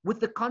do with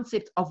the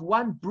concept of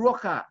one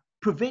brocha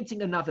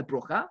preventing another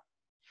brocha,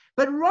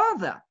 but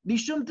rather,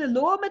 mishum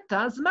delo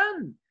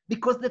metazman,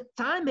 because the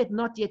time had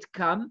not yet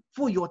come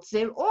for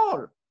Yotzer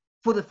Ohr,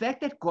 for the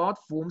fact that God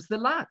forms the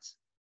light.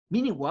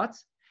 Meaning what?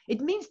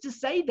 It means to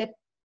say that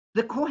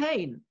the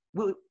Kohein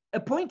were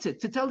appointed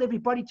to tell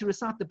everybody to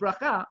recite the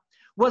bracha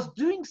was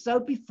doing so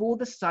before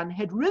the sun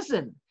had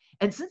risen.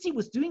 And since he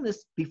was doing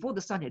this before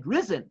the sun had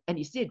risen, and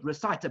he said,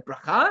 recite a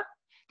bracha,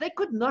 they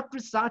could not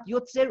recite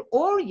Yotzer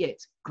Ohr yet,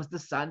 because the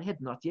sun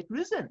had not yet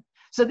risen.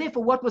 So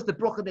therefore, what was the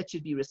bracha that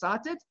should be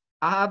recited?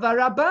 Ahavah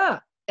Rabbah,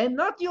 and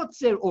not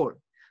Yotzer Ohr.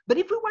 But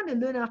if we want to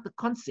learn out the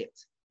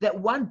concept that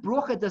one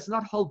bracha does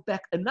not hold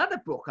back another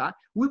bracha,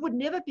 we would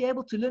never be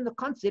able to learn the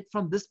concept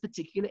from this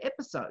particular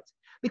episode.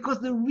 Because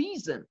the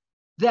reason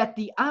that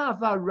the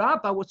Ahavah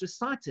Rabbah was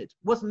recited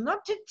was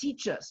not to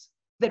teach us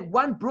that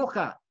one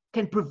bracha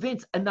can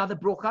prevent another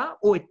bracha,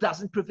 or it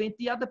doesn't prevent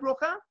the other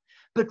bracha,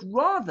 but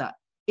rather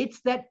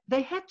it's that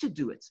they had to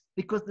do it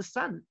because the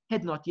sun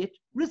had not yet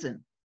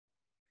risen.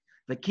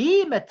 And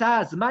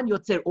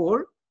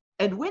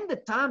when the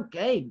time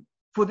came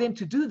for them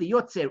to do the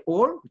Yotzer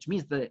Ohr, which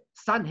means the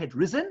sun had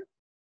risen,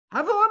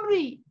 Havu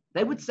Omri,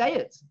 they would say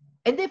it.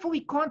 And therefore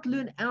we can't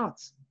learn out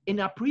in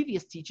our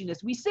previous teaching,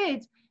 as we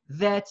said,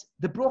 that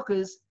the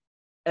brachas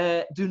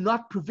do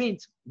not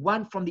prevent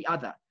one from the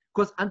other.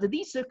 Because under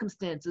these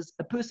circumstances,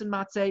 a person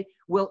might say,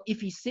 well,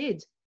 if he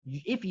said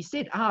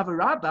Ahavah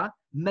Rabbah,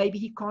 maybe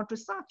he can't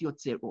recite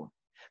Yotzer Ohr.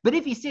 But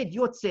if he said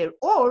Yotzer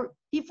Ohr,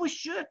 he for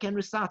sure can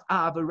recite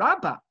Ahavah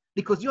Rabbah,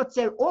 because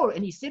Yotzer Ohr,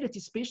 and he said it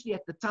especially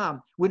at the time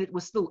when it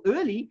was still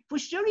early, for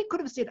sure he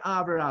could have said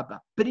Ahavah Rabbah,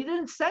 but he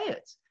didn't say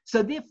it.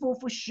 So therefore,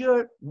 for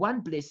sure,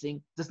 one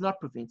blessing does not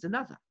prevent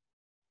another.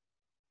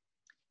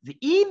 The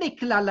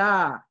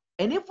imiklala,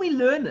 and if we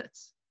learn it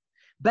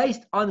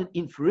based on an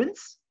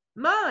inference,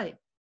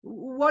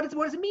 what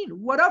does it mean?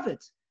 What of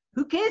it?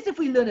 Who cares if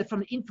we learn it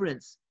from an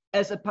inference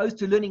as opposed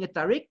to learning it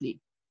directly?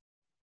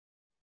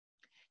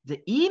 The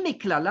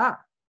imiklala,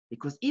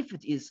 because if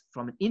it is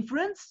from an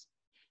inference,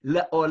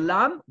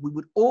 le'olam, we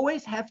would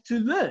always have to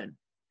learn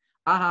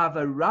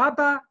Ahavah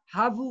Rabbah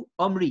havu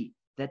omri,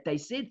 that they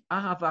said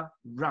Ahavah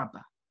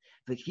Rabbah.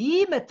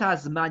 V'hi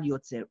metazman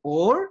Yotzer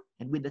Ohr,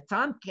 and when the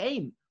time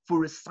came for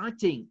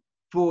reciting,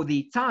 for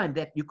the time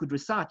that you could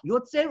recite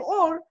Yotzer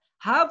Ohr,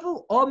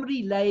 havu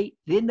omri lei,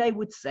 then they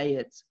would say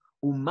it.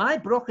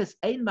 Umay brochas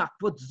ein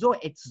makvot zo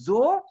et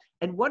zo.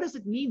 And what does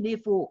it mean,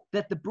 therefore,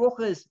 that the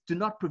brochas do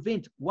not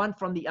prevent one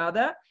from the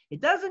other? It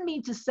doesn't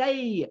mean to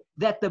say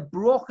that the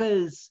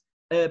brochas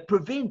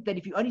prevent that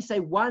if you only say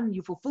one,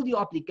 you fulfill your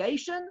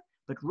obligation,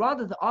 but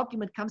rather the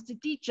argument comes to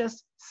teach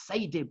us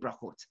Seder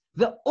Berachot,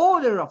 the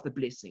order of the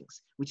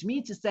blessings, which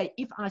means to say,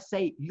 if I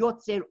say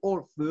Yotzer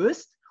Ohr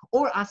first,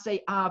 or I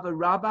say Ahavah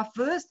Rabbah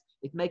first,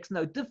 It makes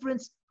no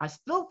difference. I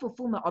still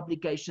fulfill my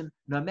obligation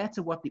no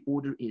matter what the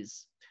order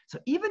is. So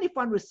even if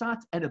one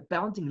recites an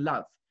abounding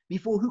love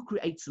before who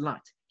creates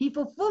light, he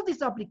fulfilled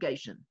his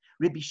obligation.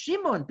 Rabbi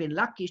Shimon ben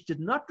Lakish did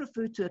not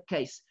refer to a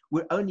case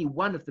where only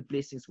one of the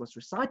blessings was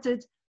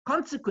recited.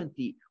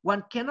 Consequently,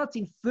 one cannot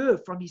infer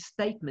from his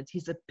statement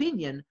his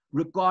opinion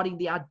regarding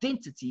the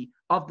identity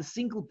of the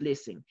single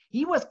blessing.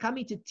 He was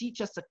coming to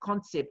teach us a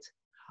concept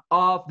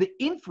of the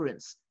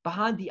inference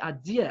behind the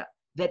idea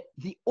that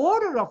the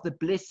order of the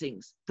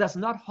blessings does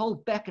not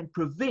hold back and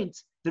prevent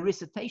the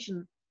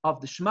recitation of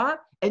the Shema,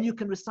 and you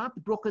can recite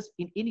the brachos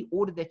in any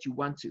order that you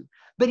want to.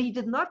 But he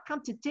did not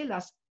come to tell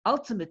us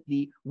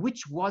ultimately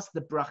which was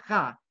the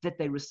bracha that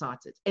they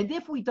recited. And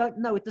therefore, we don't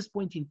know at this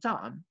point in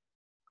time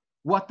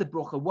what the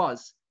bracha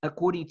was,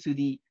 according to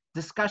the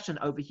discussion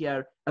over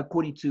here,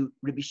 according to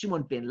Rabbi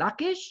Shimon ben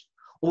Lakish.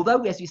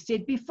 Although, as we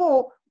said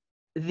before,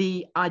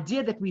 the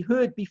idea that we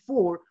heard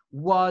before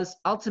was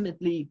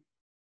ultimately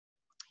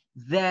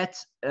that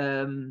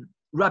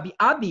Rabbi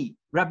Abba,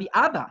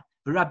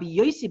 Rabbi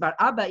Yossi bar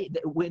Abba,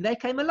 when they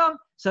came along,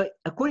 so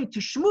according to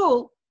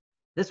Shmuel,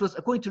 this was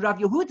according to Rav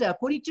Yehuda,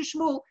 according to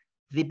Shmuel,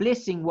 the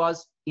blessing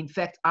was in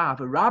fact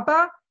Ahavah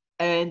Rabbah,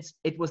 and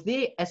it was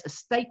there as a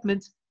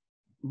statement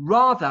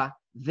rather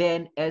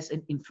than as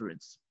an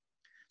inference.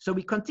 So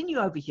we continue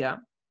over here.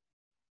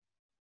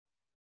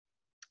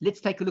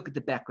 Let's take a look at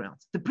the background.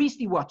 The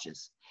priestly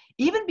watches.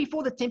 Even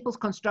before the temple's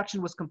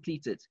construction was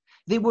completed,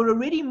 there were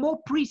already more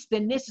priests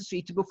than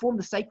necessary to perform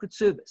the sacred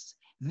service.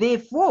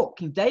 Therefore,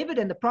 King David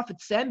and the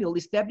prophet Samuel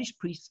established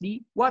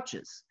priestly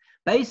watches.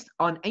 Based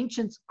on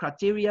ancient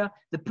criteria,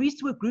 the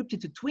priests were grouped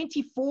into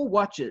 24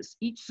 watches,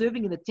 each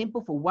serving in the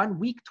temple for 1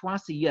 week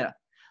twice a year.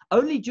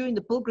 Only during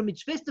the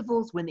pilgrimage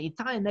festivals, when the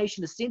entire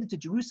nation ascended to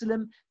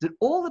Jerusalem, did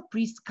all the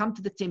priests come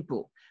to the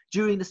temple.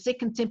 During the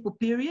Second Temple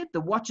period,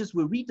 the watches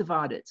were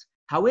redivided.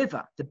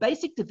 However, the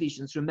basic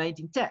divisions remained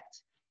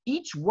intact.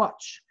 Each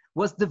watch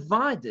was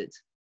divided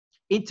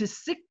into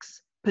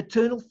 6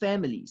 paternal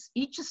families,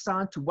 each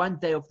assigned to 1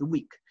 day of the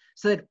week,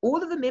 so that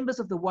all of the members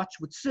of the watch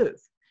would serve.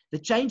 The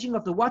changing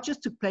of the watches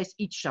took place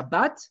each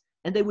Shabbat,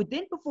 and they would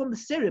then perform the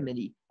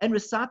ceremony and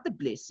recite the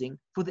blessing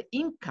for the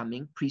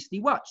incoming priestly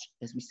watch,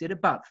 as we said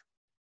above.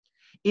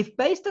 If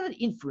based on an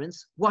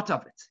inference, what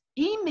of it?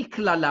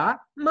 Imiklala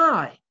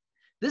mai.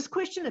 This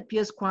question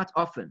appears quite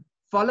often,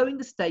 following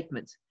the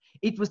statement,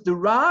 it was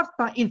derived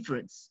by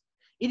inference.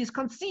 It is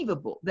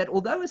conceivable that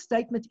although a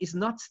statement is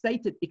not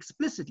stated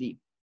explicitly,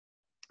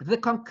 the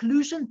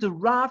conclusion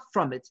derived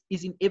from it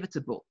is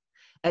inevitable.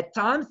 At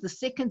times, the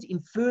second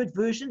inferred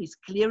version is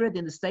clearer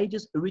than the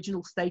sage's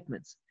original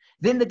statements.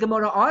 Then the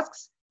Gemara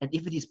asks, and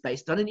if it is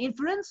based on an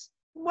inference,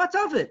 what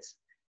of it?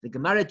 The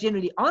Gemara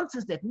generally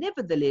answers that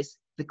nevertheless,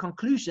 the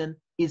conclusion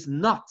is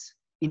not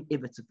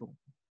inevitable.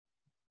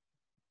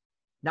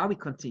 Now we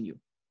continue.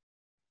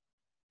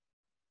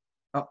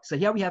 So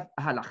here we have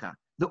a halacha.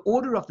 The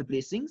order of the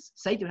blessings,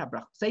 Seder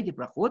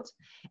Berachot,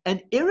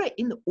 an error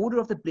in the order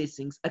of the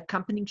blessings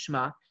accompanying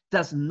Shema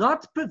does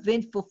not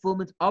prevent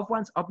fulfillment of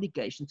one's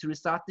obligation to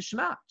recite the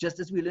Shema, just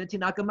as we learned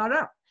in our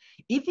Gemara.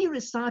 If he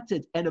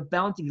recited an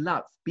abounding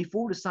love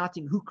before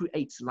reciting who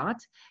creates light,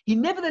 he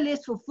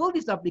nevertheless fulfilled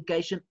his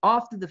obligation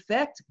after the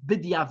fact,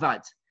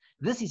 b'diavad.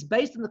 This is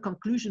based on the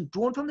conclusion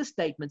drawn from the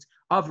statements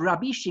of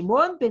Rabbi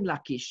Shimon ben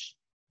Lakish,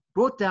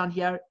 brought down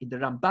here in the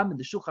Rambam and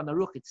the Shulchan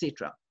Aruch,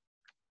 etc.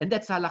 And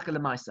that's halacha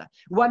l'maisa.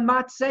 One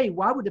might say,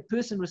 why would a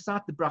person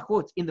recite the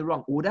brachot in the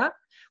wrong order?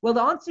 Well,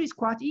 the answer is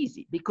quite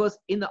easy, because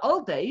in the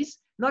old days,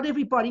 not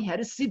everybody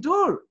had a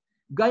siddur.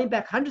 Going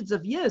back hundreds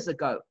of years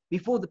ago,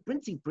 before the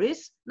printing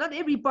press, not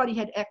everybody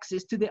had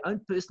access to their own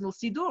personal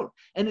siddur.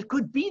 And it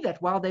could be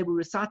that while they were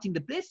reciting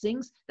the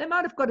blessings, they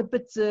might have got a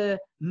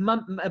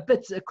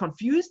bit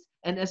confused.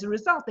 And as a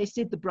result, they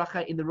said the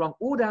bracha in the wrong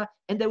order.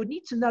 And they would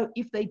need to know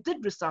if they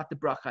did recite the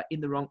bracha in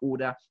the wrong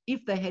order,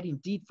 if they had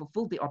indeed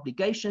fulfilled the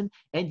obligation.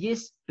 And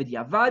yes,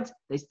 b'diavad,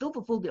 they still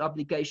fulfilled the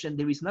obligation.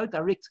 There is no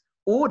direct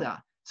order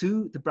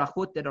to the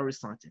brachot that are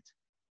recited.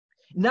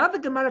 Now the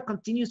Gemara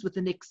continues with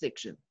the next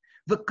section.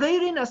 The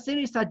Koren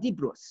aseris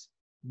hadibros.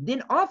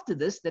 Then after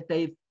this, that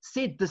they've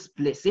said this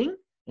blessing,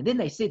 and then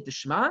they said the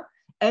Shema,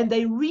 and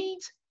they read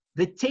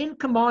the 10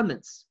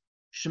 commandments.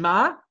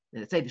 Shema,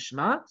 they say the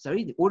Shema,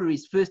 sorry, the order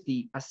is first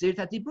the aserit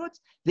hadibrot,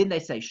 then they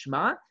say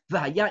Shema,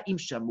 v'haya im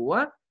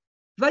shamua,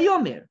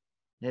 v'yomer.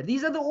 Now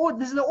this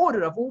is the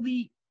order of all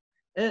the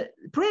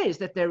prayers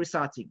that they're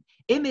reciting.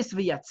 Emes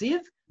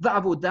v'yatziv,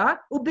 v'avodah,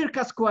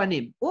 ubirkas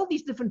Kohanim. All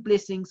these different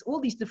blessings, all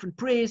these different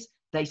prayers,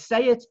 they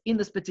say it in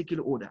this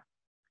particular order.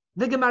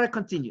 The Gemara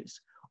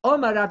continues.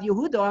 Omar Rav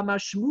Yehuda, Omar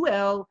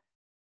Shmuel.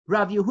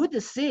 Rav Yehuda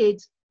said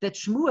that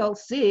Shmuel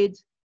said,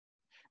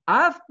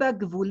 Av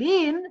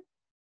b'gvulin,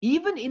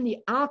 even in the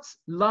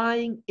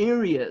outlying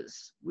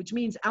areas, which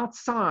means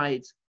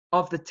outside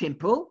of the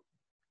temple,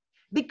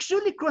 bikshu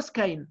likros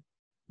kain,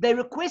 they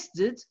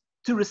requested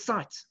to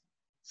recite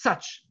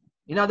such.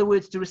 In other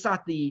words, to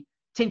recite the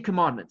 10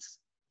 commandments.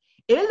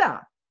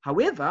 Ella,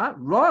 however,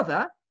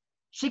 rather,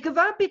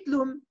 shikava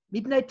bitlum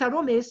midnei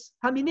taromes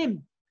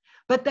haminim.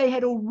 But they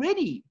had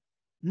already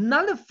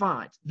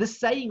nullified the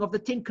saying of the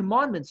Ten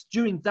Commandments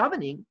during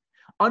davening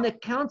on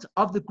account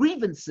of the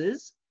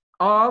grievances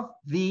of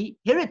the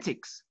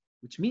heretics,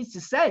 which means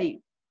to say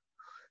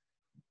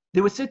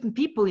there were certain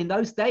people in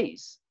those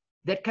days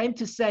that came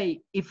to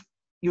say, if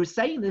you're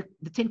saying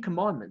the Ten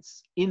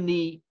Commandments in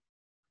the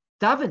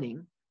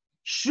davening,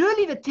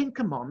 surely the Ten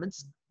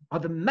Commandments are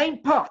the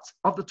main part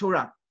of the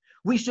Torah.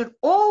 We should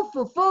all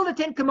fulfill the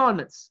Ten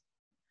Commandments.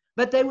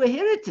 But they were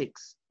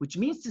heretics, which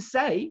means to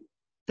say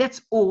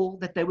that's all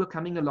that they were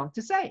coming along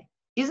to say.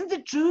 Isn't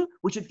it true?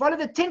 We should follow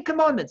the Ten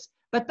Commandments.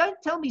 But don't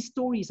tell me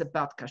stories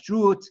about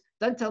kashrut.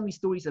 Don't tell me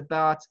stories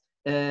about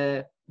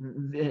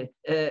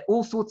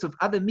all sorts of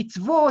other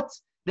mitzvot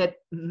that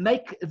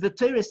make the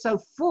Torah so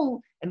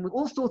full and with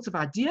all sorts of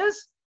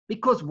ideas.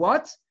 Because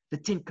what? The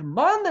Ten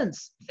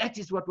Commandments, that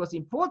is what was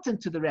important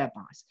to the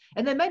rabbis.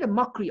 And they made a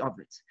mockery of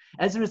it.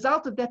 As a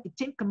result of that, the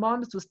Ten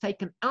Commandments was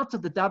taken out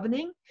of the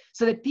davening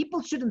so that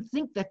people shouldn't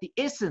think that the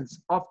essence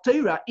of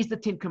Torah is the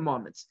Ten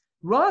Commandments.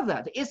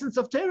 Rather, the essence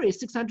of Torah is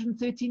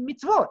 613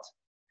 mitzvot.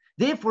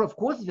 Therefore, of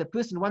course, if a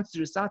person wants to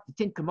recite the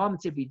Ten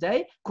Commandments every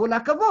day, kol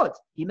hakavod,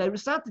 he may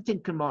recite the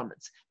Ten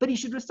Commandments. But he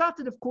should recite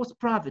it, of course,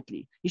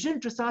 privately. He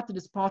shouldn't recite it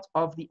as part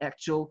of the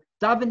actual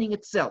davening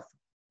itself.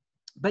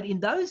 But in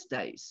those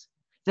days,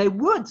 they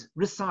would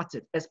recite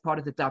it as part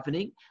of the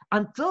davening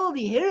until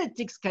the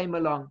heretics came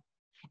along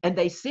and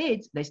they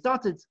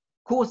started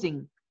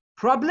causing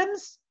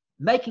problems,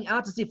 making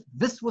out as if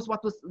this was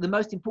what was the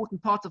most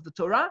important part of the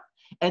Torah,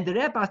 and the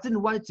rabbis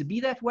didn't want it to be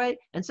that way,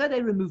 and so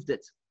they removed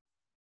it.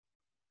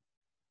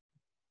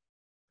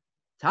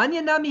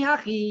 Tanya Nami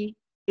Hachi,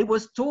 it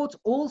was taught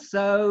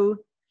also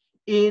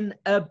in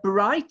a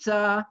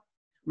Braita.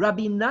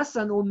 Rabbi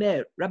Nassan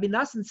Omer, Rabbi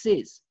Nassan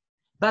says,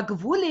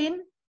 Bagvulin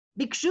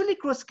Bikshuli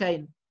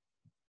Kroskain.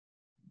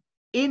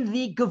 In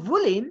the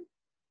Gevulin,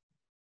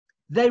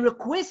 they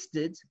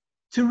requested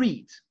to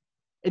read.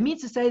 It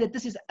means to say that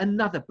this is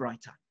another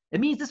Braita. It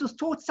means this was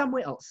taught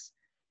somewhere else.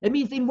 It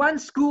means in one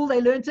school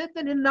they learned it,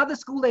 and in another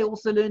school they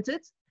also learned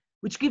it,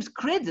 which gives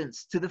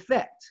credence to the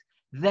fact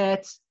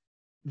that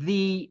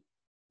the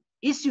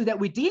issue that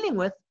we're dealing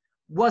with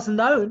was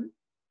known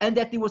and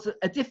that there was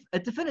a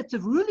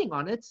definitive ruling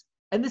on it,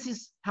 and this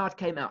is how it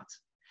came out.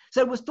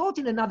 So it was taught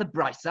in another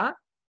Braisa,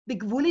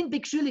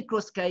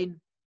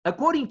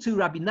 according to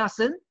Rabbi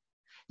Nassan,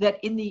 that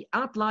in the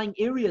outlying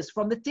areas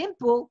from the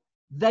temple,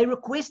 they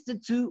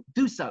requested to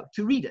do so,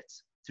 to read it,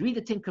 to read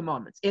the Ten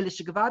Commandments.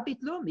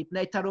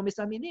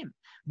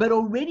 But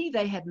already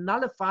they had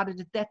nullified it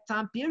at that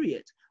time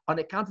period on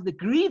account of the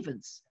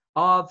grievance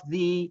of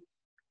the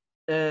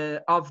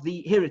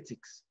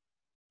heretics.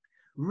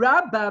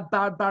 Rabba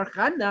bar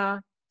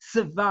Chana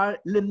sevar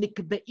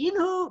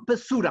lemikbeinu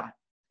besura.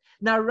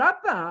 Now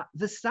Rabba,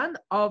 the son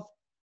of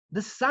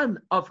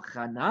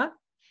Chana,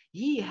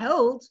 he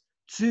held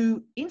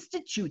to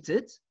institute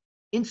it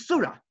in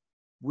Surah,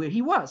 where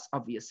he was,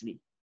 obviously.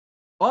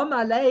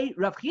 Omalei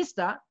Rav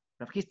Chisda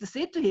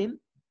said to him,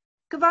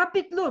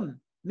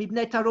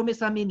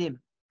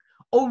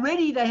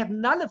 already they have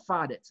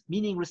nullified it,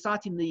 meaning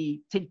reciting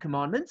the Ten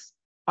Commandments,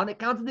 on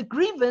account of the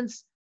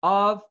grievance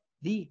of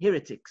the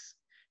heretics.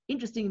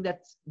 Interesting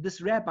that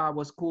this rabbi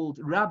was called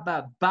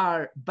Rabba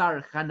bar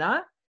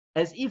Chana,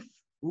 as if,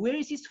 where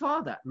is his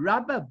father?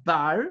 Rabba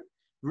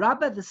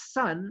the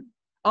son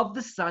of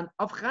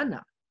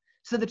Chana.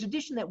 So the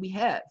tradition that we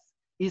have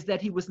is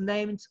that he was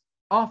named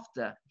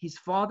after his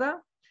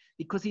father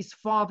because his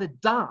father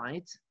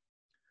died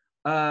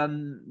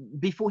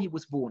before he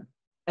was born.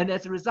 And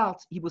as a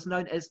result, he was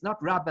known as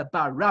not Rabba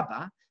bar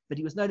Rabba, but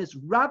he was known as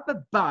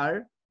Rabba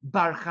bar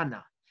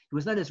Chana. He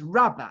was known as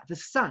Rabba, the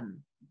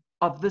son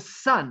of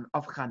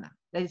Chana.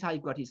 That is how he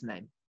got his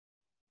name.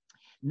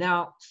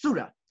 Now,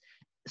 Surah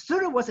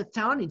was a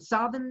town in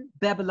southern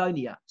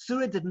Babylonia.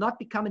 Surah did not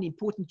become an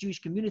important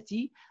Jewish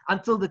community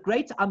until the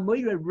great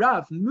Amoira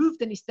Rav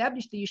moved and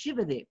established the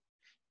yeshiva there.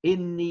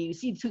 In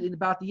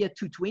about the year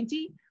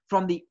 220,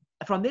 from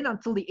then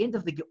until the end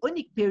of the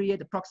Geonic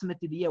period,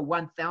 approximately the year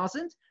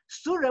 1000,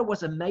 Surah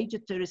was a major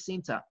Torah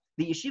center.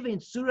 The yeshiva in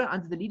Surah,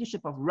 under the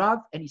leadership of Rav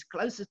and his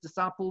closest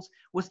disciples,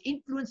 was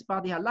influenced by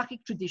the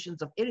halachic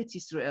traditions of Eretz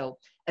Israel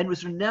and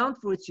was renowned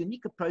for its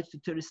unique approach to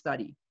Torah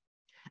study.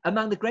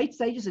 Among the great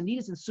sages and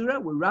leaders in Surah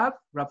were Rav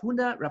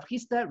Huna, Rav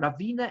Chisda,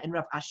 Ravina, and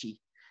Rav Ashi.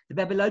 The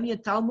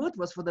Babylonian Talmud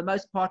was for the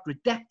most part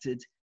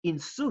redacted in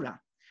Surah.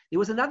 There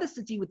was another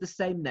city with the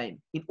same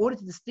name. In order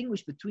to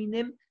distinguish between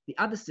them, the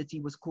other city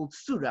was called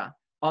Surah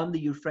on the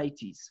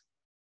Euphrates.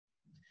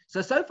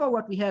 So far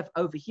what we have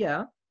over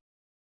here,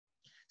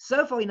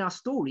 so far in our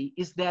story,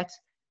 is that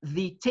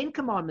the Ten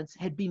Commandments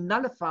had been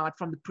nullified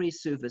from the prayer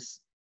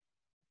service,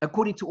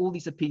 according to all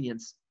these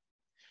opinions,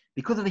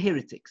 because of the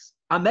heretics.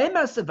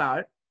 Ameimar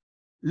Savar,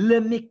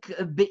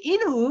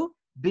 lemikbeinu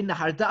bin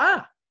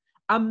harda'a.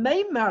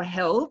 Ameimar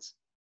held,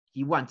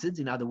 he wanted,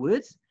 in other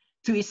words,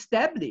 to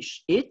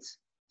establish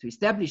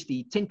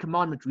the Ten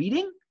Commandment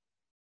reading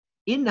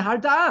in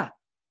harda'a.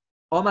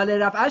 Omale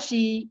Rav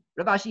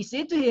Ashi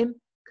said to him,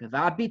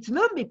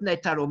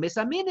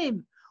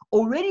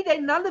 already they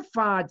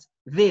nullified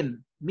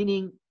them,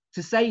 meaning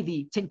to say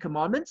the 10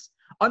 Commandments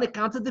on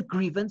account of the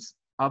grievance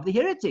of the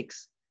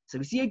heretics. So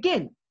we see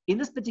again, in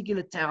this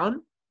particular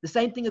town, the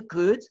same thing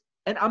occurred,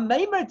 and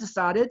Amaimer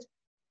decided,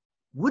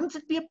 wouldn't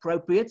it be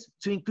appropriate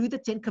to include the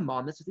 10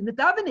 Commandments within the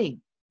davening?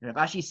 And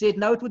Rav Ashi said,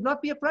 no, it would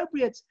not be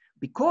appropriate,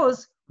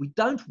 because we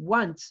don't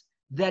want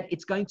that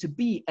it's going to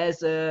be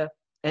as an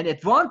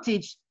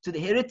advantage to the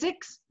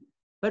heretics,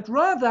 but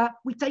rather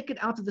we take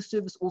it out of the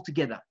service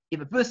altogether.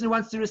 If a person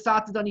wants to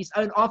recite it on his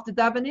own after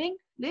davening,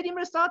 let him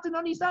recite it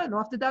on his own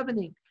after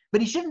davening.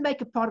 But he shouldn't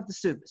make it part of the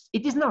service.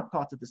 It is not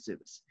part of the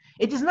service.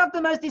 It is not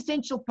the most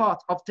essential part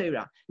of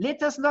Torah.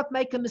 Let us not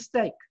make a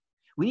mistake.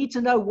 We need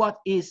to know what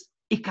is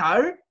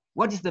ikar,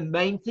 what is the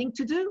main thing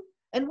to do,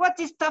 and what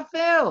is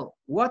tafel,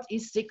 what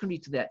is secondary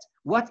to that,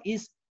 what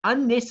is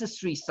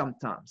unnecessary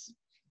sometimes.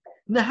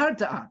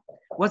 Nahar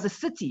was a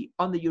city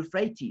on the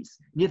Euphrates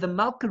near the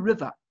Malka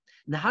River.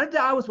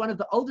 Nahar was one of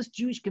the oldest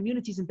Jewish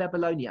communities in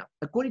Babylonia.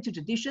 According to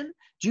tradition,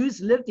 Jews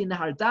lived in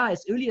Nahar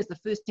as early as the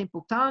First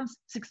Temple times,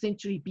 6th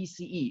century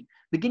BCE.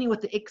 Beginning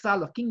with the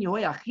exile of King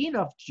Jehoiachin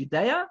of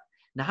Judea,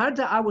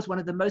 Nahar was one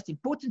of the most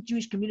important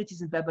Jewish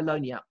communities in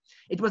Babylonia.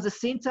 It was a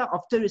center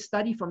of Torah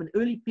study from an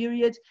early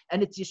period,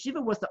 and its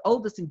yeshiva was the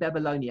oldest in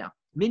Babylonia.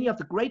 Many of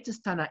the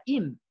greatest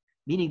Tanaim,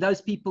 meaning those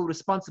people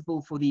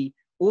responsible for the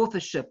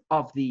authorship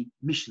of the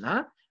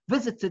Mishnah,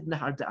 visited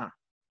Nahar.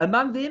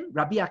 Among them,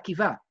 Rabbi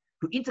Akiva,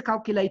 who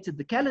intercalated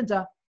the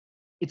calendar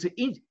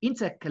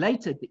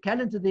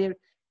there,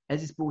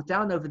 as is brought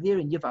down over there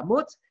in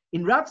Yevamot.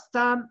 In Rav's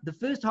time, the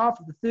first half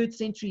of the 3rd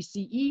century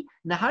CE,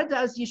 Nahar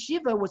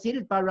yeshiva was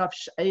headed by Rav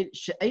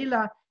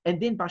She'ela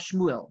and then by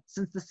Shmuel.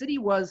 Since the city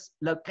was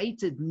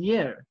located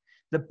near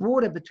the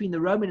border between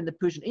the Roman and the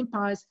Persian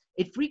empires,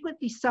 it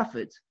frequently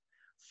suffered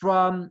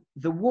from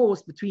the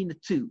wars between the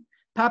two.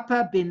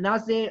 Papa ben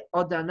Nazir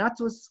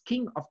Odanatus,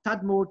 king of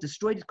Tadmor,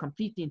 destroyed it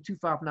completely in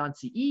 259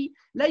 CE.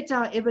 Later,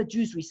 however,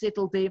 Jews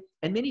resettled there,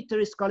 and many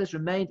Torah scholars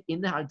remained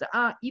in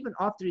Nahar even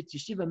after its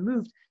yeshiva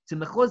moved to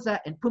Mechoza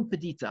and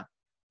Pumbedita.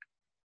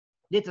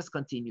 Let us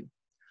continue.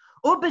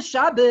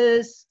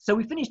 Shabbos. So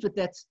we finished with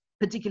that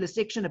particular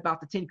section about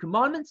the 10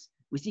 Commandments.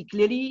 We see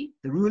clearly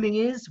the ruling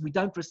is we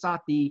don't recite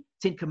the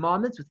 10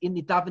 Commandments within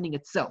the davening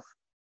itself.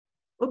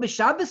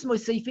 Shabbos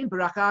moseifin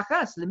beracha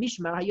achas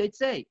lemishmar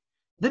hayotzei.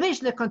 The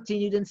Mishnah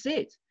continued and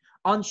said,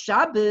 on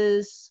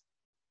Shabbos,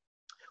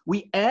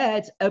 we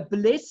add a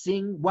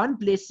blessing, one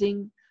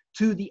blessing,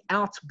 to the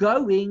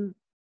outgoing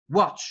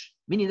watch,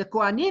 meaning the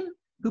Kohanim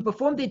who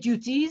perform their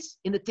duties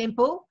in the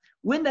temple.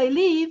 When they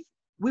leave,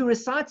 we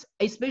recite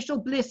a special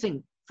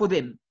blessing for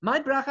them. My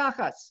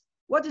brachachas.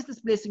 What is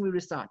this blessing we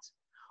recite?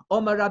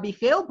 Omar Rabbi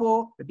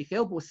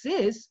Chelbo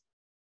says,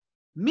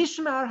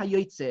 Mishmar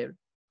hayoitzer,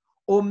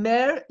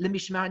 Omer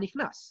lemishmar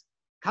nichnas.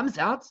 Comes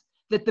out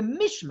that the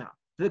Mishmar,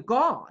 the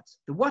guards,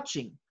 the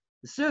watching,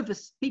 the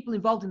service, people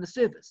involved in the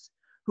service,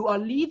 who are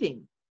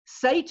leaving,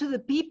 say to the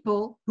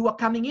people who are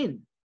coming in,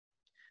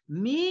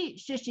 Mi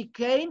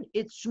sheshikein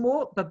et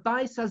shmo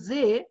babai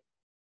sazeh,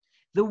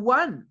 the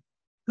one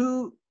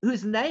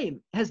whose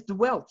name has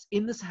dwelt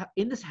in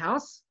this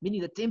house,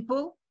 meaning the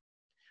temple,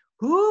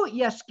 hu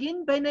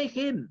yashkin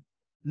beinechem,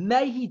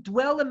 may he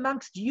dwell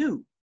amongst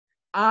you,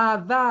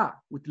 Ahavah,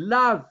 with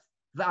love,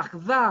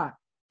 v'achva,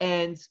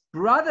 and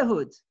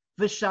brotherhood,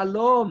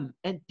 v'shalom,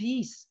 and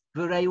peace,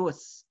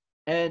 v'reus,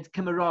 and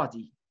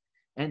camaraderie,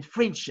 and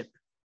friendship.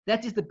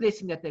 That is the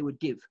blessing that they would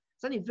give.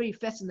 Something very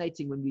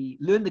fascinating when we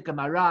learn the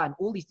Gemara and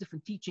all these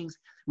different teachings.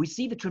 We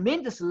see the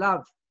tremendous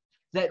love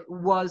that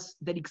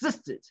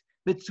existed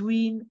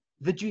between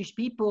the Jewish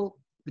people,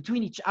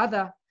 between each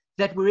other,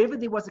 that wherever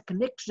there was a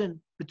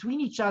connection between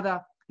each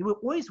other, there were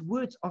always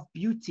words of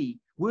beauty,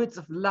 words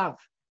of love.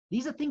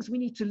 These are things we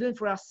need to learn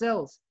for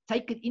ourselves,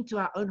 take it into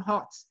our own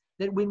hearts,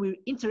 that when we're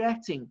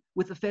interacting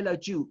with a fellow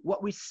Jew,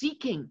 what we're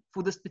seeking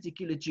for this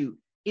particular Jew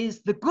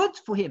is the good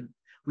for him.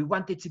 We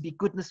want there to be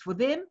goodness for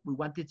them. We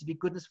want there to be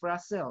goodness for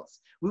ourselves.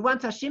 We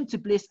want Hashem to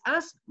bless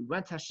us. We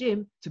want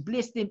Hashem to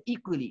bless them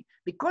equally.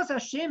 Because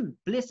Hashem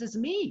blesses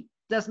me,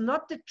 does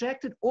not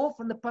detract at all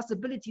from the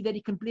possibility that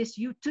he can bless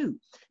you too.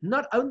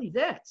 Not only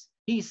that,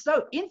 he is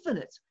so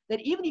infinite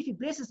that even if he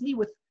blesses me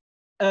with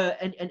a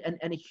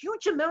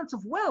huge amount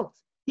of wealth,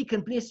 he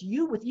can bless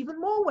you with even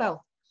more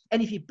wealth.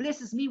 And if he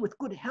blesses me with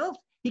good health,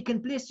 he can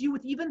bless you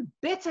with even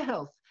better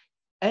health.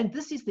 And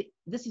this is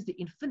the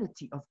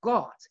infinity of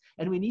God.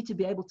 And we need to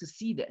be able to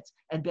see that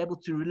and be able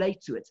to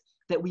relate to it,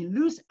 that we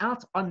lose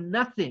out on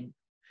nothing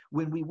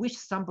when we wish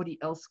somebody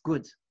else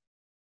good.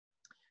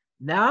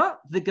 Now,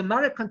 the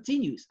Gemara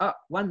continues.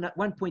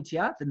 One point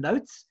here, the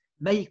notes.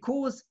 May he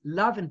cause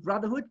love and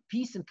brotherhood,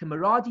 peace and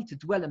camaraderie to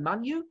dwell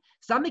among you.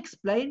 Some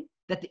explain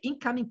that the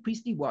incoming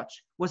priestly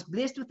watch was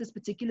blessed with this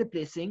particular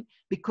blessing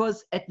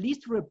because, at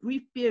least for a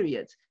brief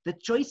period, the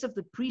choice of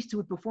the priest who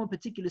would perform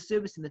particular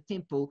service in the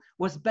temple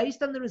was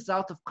based on the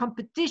result of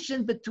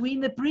competition between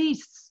the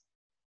priests.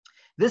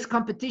 This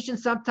competition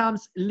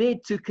sometimes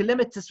led to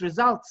calamitous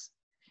results.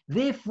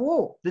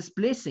 Therefore, this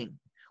blessing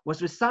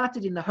was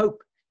recited in the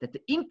hope that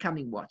the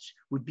incoming watch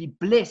would be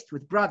blessed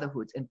with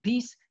brotherhood and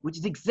peace, which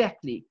is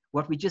exactly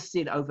what we just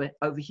said over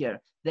here,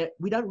 that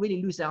we don't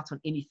really lose out on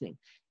anything.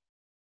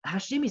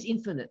 Hashem is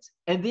infinite,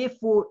 and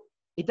therefore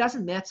it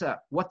doesn't matter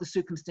what the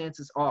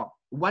circumstances are.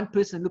 One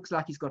person looks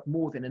like he's got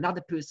more than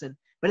another person,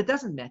 but it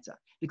doesn't matter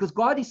because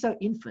God is so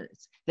infinite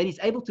that he's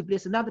able to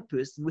bless another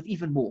person with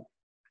even more.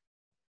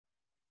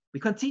 We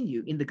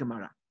continue in the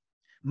Gemara.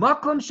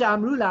 Makom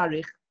sha'amru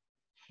la'arich,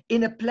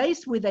 in a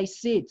place where they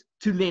said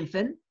to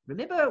lengthen.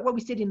 Remember what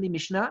we said in the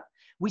Mishnah?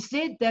 We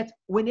said that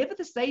whenever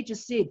the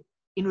sages said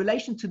in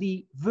relation to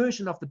the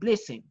version of the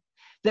blessing,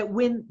 that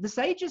when the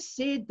sages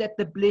said that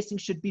the blessing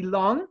should be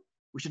long,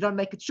 we should not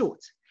make it short.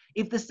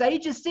 If the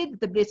sages said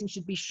that the blessing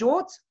should be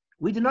short,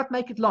 we do not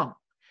make it long.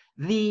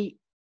 The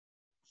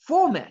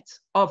format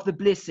of the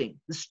blessing,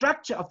 the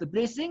structure of the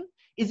blessing,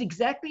 is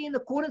exactly in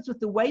accordance with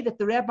the way that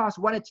the rabbis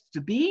wanted it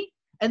to be,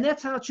 and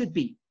that's how it should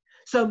be.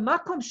 So,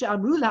 makom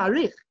she'amru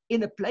la'arich,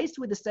 in a place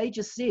where the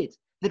sages said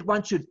that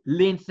one should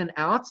lengthen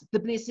out the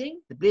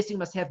blessing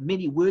must have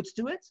many words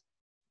to it.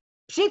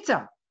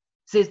 Pshita,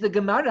 says the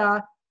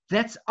Gemara,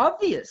 that's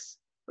obvious.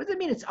 What does it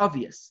mean it's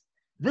obvious?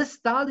 This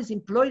style is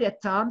employed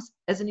at times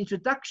as an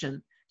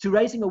introduction to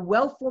raising a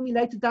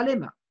well-formulated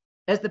dilemma,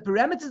 as the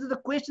parameters of the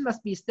question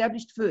must be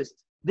established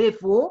first.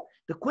 Therefore,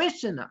 the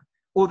questioner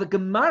or the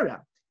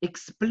Gemara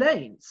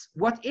explains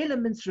what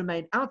elements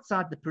remain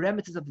outside the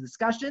parameters of the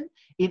discussion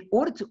in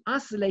order to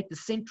isolate the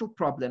central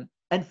problem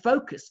and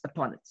focus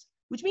upon it.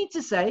 Which means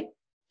to say,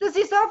 this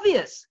is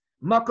obvious.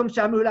 Makom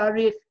shamru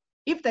la'arich.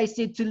 If they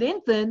said to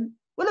lengthen,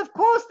 well, of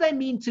course they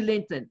mean to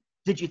lengthen.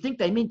 Did you think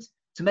they meant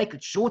to make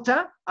it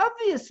shorter?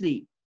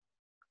 Obviously.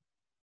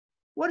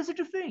 What is it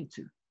referring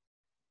to?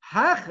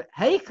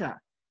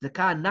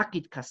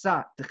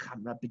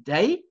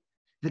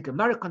 The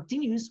Gemara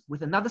continues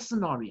with another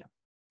scenario.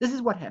 This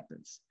is what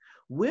happens.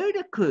 Where it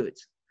occurred,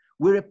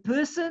 where a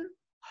person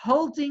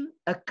holding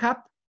a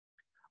cup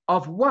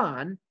of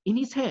wine in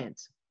his hand,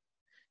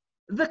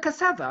 the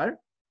kasavar,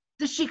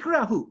 the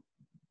shikrahu,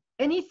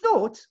 and he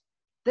thought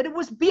that it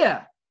was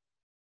beer.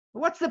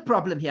 What's the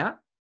problem here?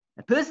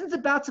 A person's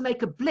about to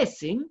make a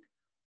blessing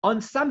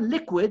on some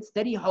liquids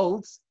that he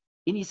holds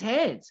in his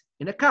hand,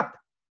 in a cup.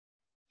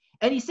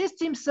 And he says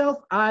to himself,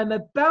 I'm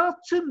about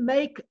to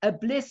make a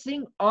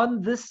blessing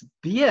on this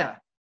beer.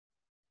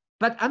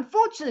 But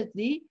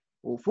unfortunately,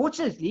 or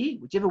fortunately,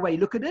 whichever way you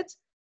look at it,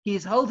 he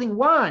is holding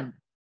wine.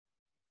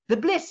 The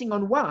blessing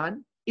on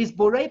wine is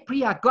borei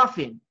priya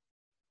gofin.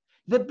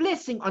 The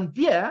blessing on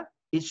beer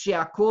is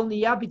she'akol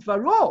niya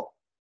bidvaro.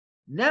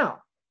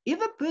 Now, if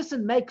a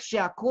person makes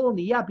she'akol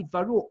niya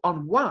bidvaro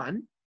on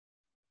wine,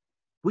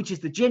 which is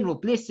the general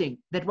blessing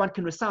that one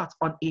can recite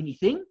on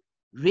anything,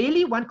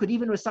 really, one could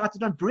even recite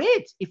it on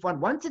bread if one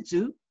wanted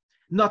to.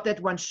 Not that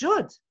one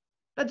should,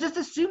 but just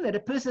assume that a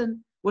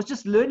person was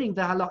just learning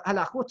the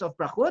halachot of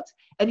Berachot,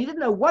 and he didn't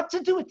know what to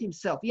do with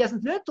himself. He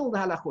hasn't learned all the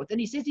halachot, and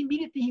he says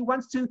immediately he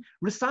wants to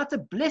recite a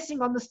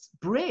blessing on this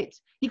bread.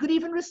 He could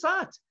even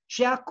recite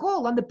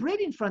she'akol on the bread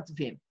in front of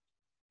him.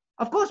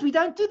 Of course, we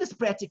don't do this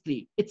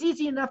practically. It's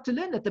easy enough to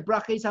learn that the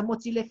bracha is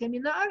hamotzi lechem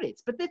min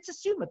haaretz, but let's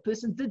assume a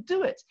person did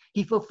do it.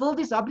 He fulfilled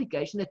his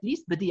obligation, at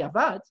least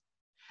b'diavad.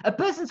 A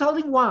person's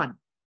holding wine.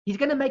 He's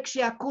going to make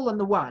she'akol on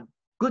the wine.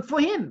 Good for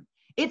him.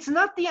 It's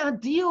not the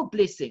ideal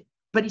blessing,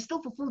 but he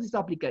still fulfilled his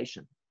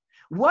obligation.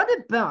 What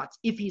about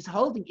if he's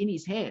holding in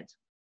his hand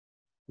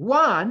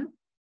wine?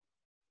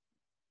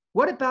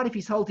 What about if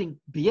he's holding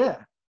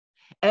beer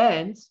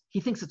and he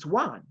thinks it's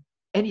wine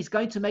and he's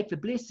going to make the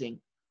blessing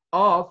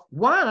of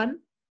wine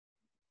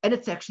and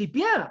it's actually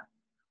beer?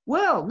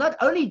 Well, not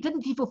only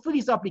didn't he fulfill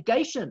his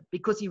obligation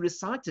because he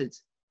recited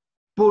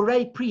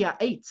borei priya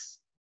eitz,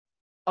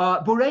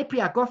 borei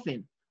priya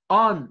gofin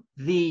on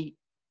the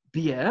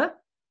beer,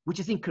 which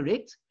is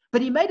incorrect,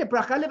 but he made a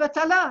bracha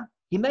levatala.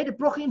 He made a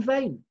bracha in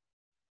vain.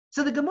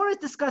 So the Gemara is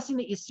discussing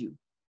the issue.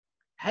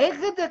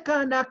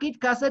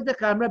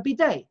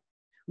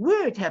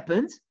 Where it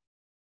happened,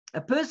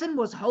 a person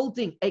was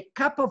holding a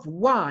cup of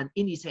wine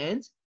in his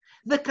hand,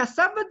 the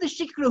kasava the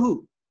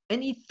shikrahu,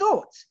 and he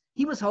thought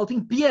he was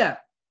holding beer.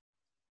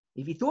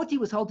 If he thought he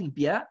was holding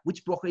beer,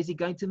 which bracha is he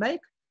going to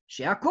make?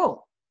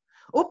 She'akol.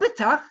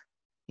 Upetach,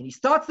 and he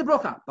starts the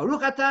bracha.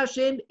 Baruch atah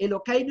Hashem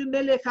Elokeinu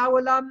melech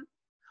haolam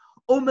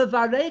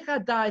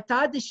umevarecha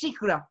da'ata de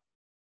shikra.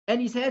 And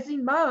he has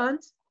in mind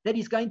that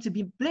he's going to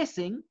be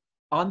blessing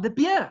on the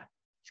beer.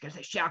 He's going to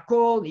say,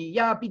 She'akol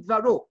niya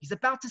bidvaro. He's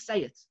about to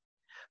say it.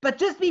 But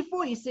just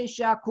before he says,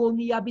 She'akol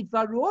niya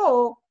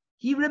bidvaro,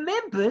 he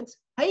remembered,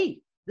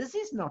 hey, this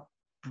is not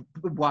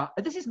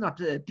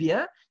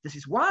beer, this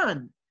is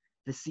wine.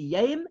 The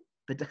siyem,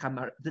 the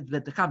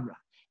dechamra.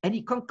 And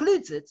he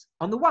concludes it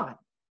on the wine.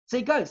 So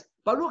he goes,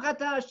 Baruch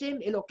atah Hashem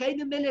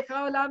Elokeinu melech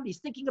haolam. He's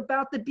thinking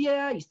about the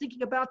beer, he's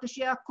thinking about the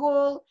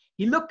she'akol.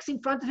 He looks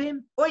in front of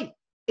him, oi,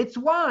 it's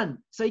wine.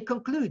 So he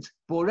concludes,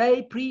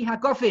 borei pri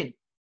hagofin.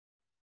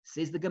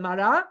 Says the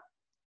Gemara,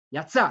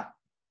 Yatza.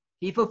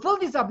 He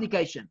fulfilled his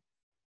obligation.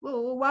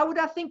 Well, why would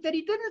I think that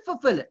he didn't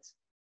fulfill it?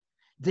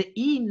 The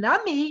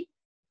inami,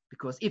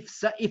 because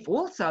if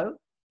also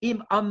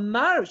Im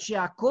amar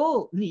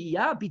she'akol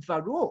niya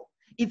bidvaro.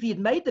 If he had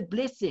made the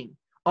blessing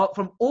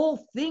from all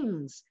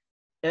things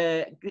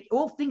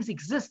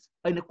exist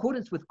in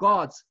accordance with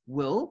God's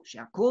will,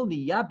 she'akol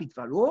niya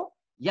bidvaro,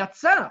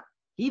 yatsa.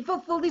 He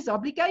fulfilled his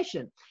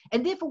obligation.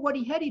 And therefore, what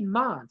he had in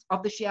mind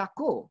of the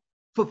she'akol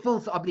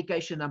fulfills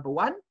obligation number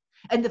one.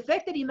 And the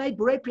fact that he made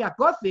borei pri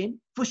hagofin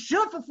for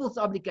sure fulfills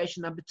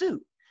obligation number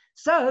two.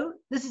 So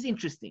this is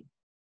interesting.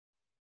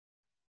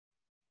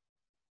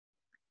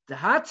 The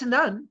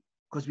Hatanan,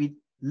 because we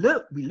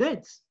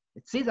learned,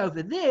 it says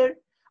over there,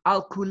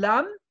 al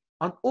kulam,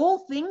 on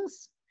all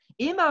things,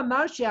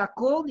 imamar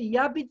she'akol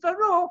niya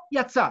bidvaro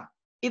yatsa.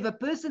 If a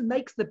person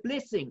makes the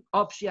blessing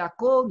of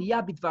she'akol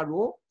niya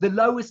bidvaro, the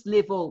lowest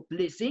level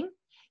blessing,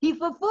 he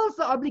fulfills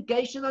the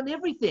obligation on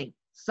everything.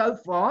 So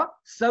far,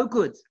 so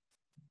good.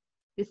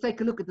 Let's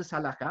take a look at this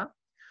halakha,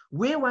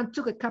 where one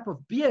took a cup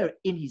of beer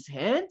in his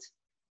hand.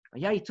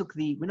 Yeah, he took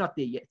we're not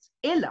there yet.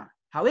 Ella,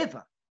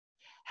 however,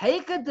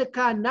 what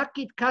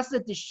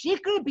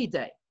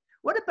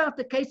about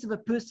the case of a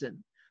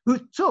person who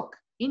took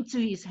into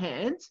his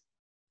hand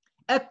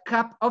a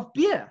cup of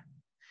beer?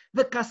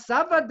 The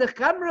kasava de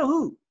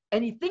chamrahu,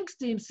 and he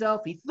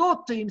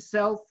thought to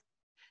himself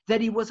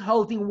that he was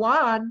holding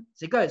wine.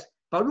 So he goes,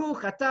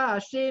 Baruch atah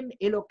Hashem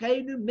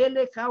Elokeinu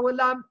melech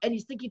haolam, and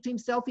he's thinking to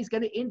himself he's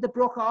going to end the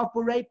bracha of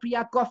borei pri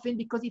hagofin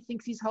because he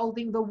thinks he's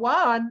holding the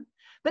wine,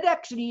 but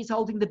actually he's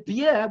holding the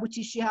beer, which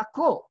is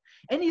she'akol.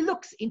 And he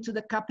looks into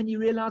the cup and he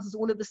realizes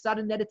all of a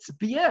sudden that it's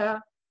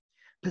beer.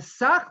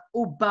 Pesach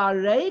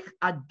ubarech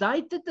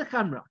adaita de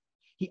chamra.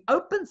 He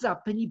opens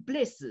up and he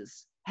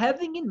blesses,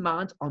 having in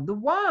mind on the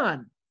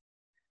wine.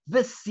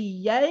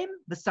 V'sayem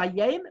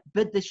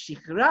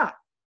b'deshichra.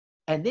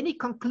 And then he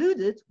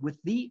concluded with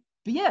the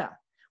beer,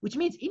 which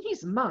means in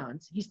his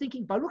mind, he's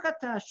thinking, Baruch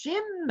atah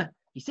Hashem.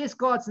 He says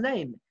God's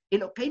name.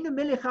 Elokeinu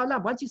melech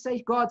haolam. Once you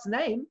say God's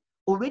name,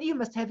 already you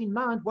must have in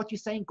mind what you're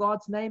saying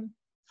God's name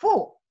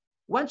for.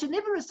 One should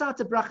never recite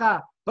a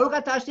bracha, Baruch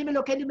atah Hashem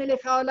Elokeinu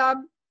melech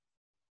haolam,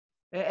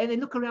 and then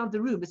look around the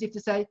room as if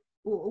to say,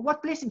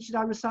 what blessing should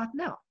I recite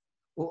now?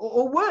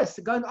 Or worse,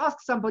 go and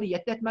ask somebody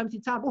at that moment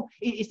in time,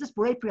 is this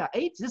borei pri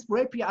ha'etz? Is this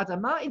borei pri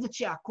ha'adamah? Is it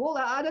she'akol?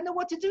 I don't know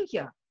what to do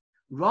here.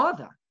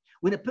 Rather,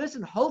 when a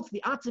person holds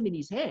the item in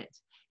his hand,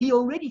 he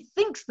already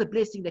thinks the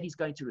blessing that he's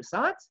going to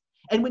recite.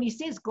 And when he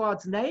says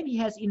God's name, he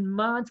has in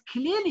mind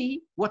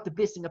clearly what the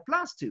blessing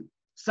applies to.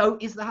 So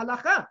is the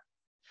halakha.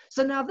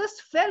 So now this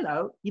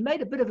fellow, he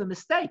made a bit of a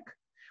mistake.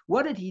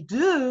 What did he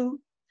do?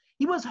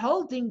 He was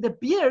holding the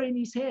beer in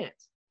his hand.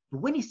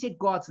 But when he said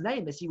God's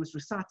name as he was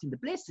reciting the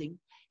blessing,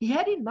 he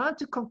had in mind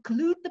to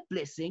conclude the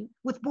blessing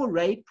with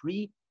borei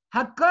pri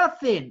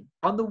hagofin,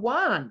 on the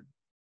wine.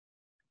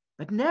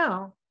 But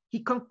now, he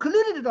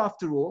concluded it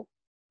after all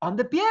on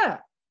the beer.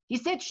 He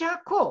said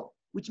she'akol,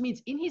 which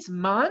means in his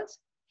mind,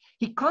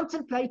 he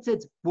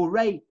contemplated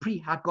borei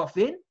pri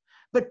hagofin,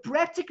 but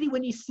practically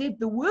when he said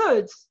the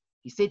words,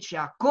 he said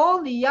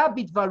she'akol niya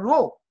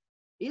bidvaro.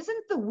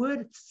 Isn't the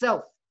word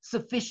itself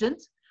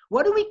sufficient?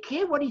 What do we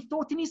care what he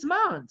thought in his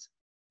mind?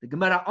 The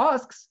Gemara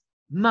asks,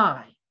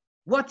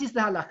 what is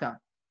the halakha?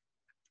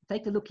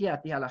 Take a look here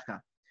at the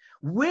halakha.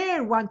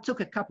 Where one took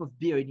a cup of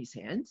beer in his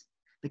hand,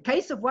 the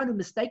case of one who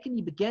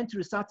mistakenly began to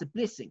recite a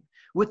blessing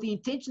with the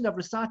intention of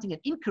reciting an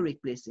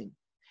incorrect blessing,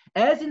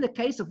 as in the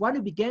case of one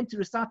who began to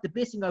recite the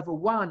blessing over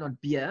wine on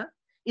beer,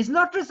 is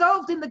not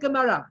resolved in the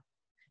Gemara.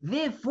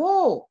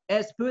 Therefore,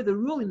 as per the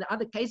rule in the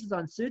other cases of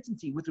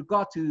uncertainty with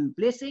regard to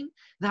blessing,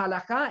 the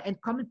halakha and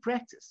common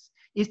practice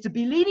is to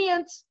be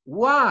lenient.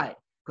 Why?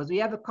 Because we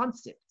have a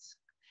concept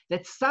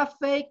that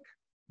safek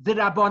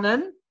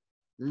d'Rabbanan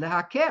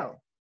lehakel,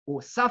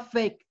 or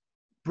safek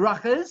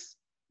brachas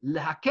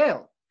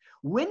lehakel.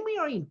 When we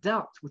are in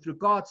doubt with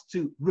regards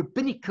to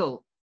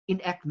rabbinical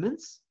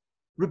enactments,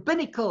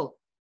 rabbinical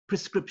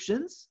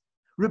prescriptions,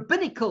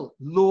 rabbinical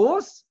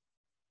laws,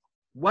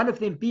 one of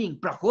them being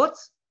brachot,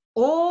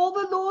 all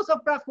the laws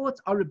of brachot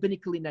are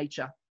rabbinical in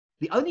nature.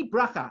 The only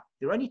bracha,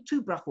 there are only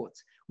two brachot,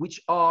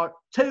 which are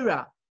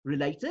Torah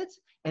related,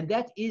 and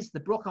that is the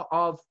bracha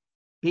of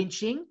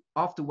benching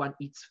after one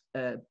eats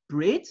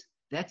bread.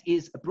 That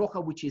is a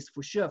bracha which is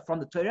for sure from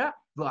the Torah.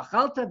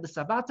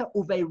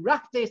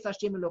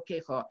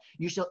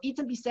 You shall eat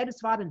and be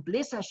satisfied and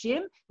bless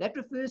Hashem. That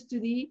refers to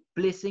the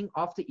blessing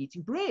after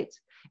eating bread.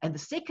 And the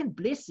second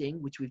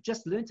blessing, which we've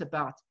just learnt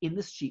about in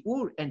this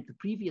shiur and the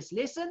previous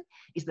lesson,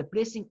 is the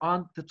blessing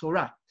on the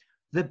Torah.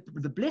 The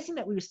blessing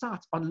that we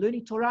recite on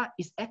learning Torah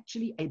is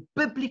actually a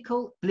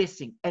biblical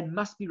blessing and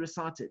must be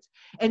recited.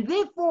 And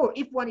therefore,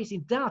 if one is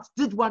in doubt,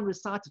 did one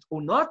recite it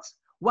or not,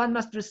 one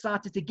must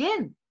recite it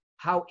again.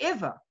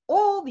 However,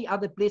 all the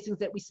other blessings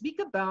that we speak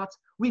about,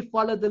 we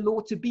follow the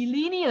law to be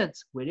lenient.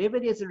 Wherever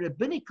there's a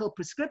rabbinical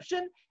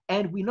prescription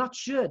and we're not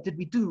sure, did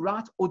we do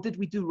right or did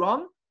we do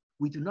wrong?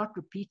 We do not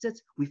repeat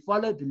it. We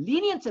follow the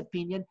lenient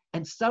opinion,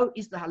 and so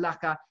is the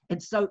halakha,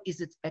 and so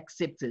is it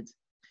accepted.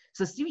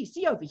 So we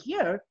see over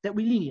here that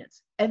we're lenient,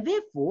 and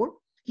therefore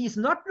he is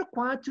not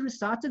required to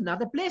recite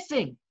another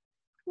blessing.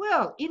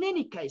 Well, in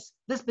any case,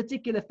 this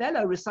particular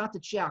fellow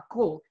recited Shea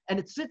Kol, and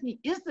it certainly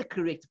is the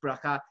correct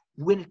bracha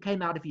when it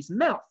came out of his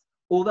mouth.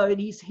 Although in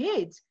his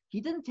head,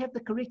 he didn't have the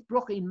correct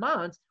bracha in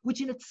mind,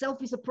 which in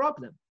itself is a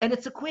problem. And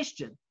it's a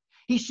question.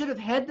 He should have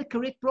had the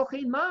correct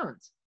bracha in mind.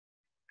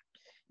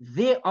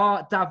 There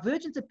are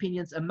divergent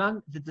opinions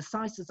among the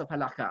decisors of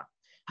halakha.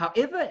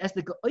 However, as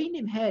the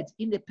Kohanim had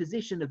in their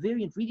possession a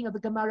variant reading of the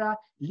Gemara,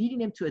 leading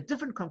them to a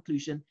different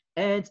conclusion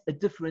and a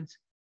different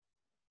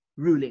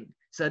ruling.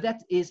 So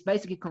that is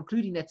basically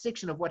concluding that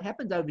section of what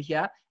happened over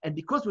here. And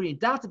because we're in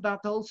doubt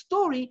about the whole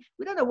story,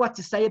 we don't know what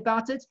to say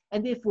about it,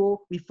 and therefore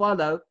we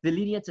follow the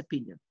lenient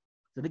opinion.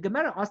 So the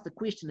Gemara asks the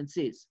question and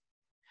says,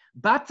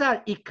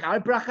 Batar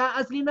ikar bracha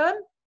azlinan?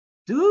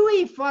 Do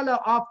we follow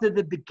after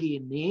the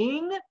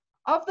beginning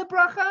of the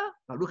bracha?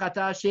 Baruch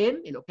atah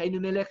Hashem,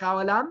 Elokeinu melech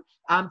haolam.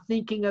 I'm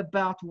thinking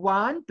about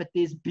wine, but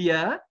there's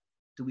beer.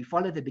 Do we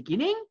follow the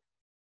beginning?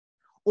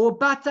 Or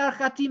batar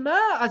chatima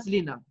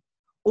azlinan?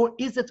 Or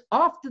is it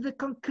after the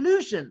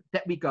conclusion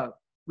that we go?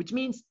 Which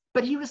means,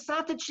 but he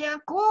recited Shea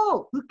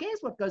Kol. Who cares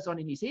what goes on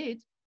in his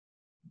head?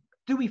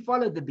 Do we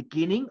follow the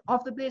beginning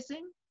of the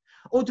blessing?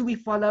 Or do we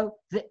follow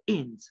the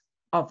end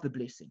of the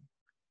blessing?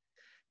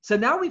 So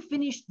now we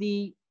finished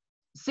the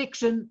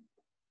section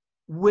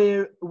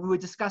where we were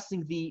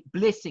discussing the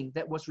blessing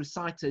that was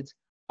recited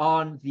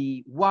on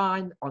the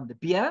wine, on the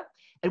beer.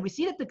 And we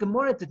see that the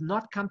Gemara did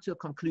not come to a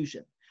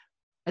conclusion.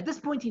 At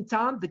this point in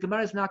time, the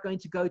Gemara is now going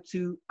to go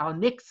to our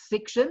next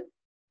section.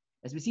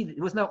 As we see, there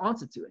was no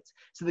answer to it.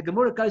 So the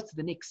Gemara goes to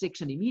the next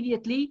section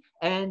immediately,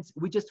 and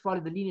we just follow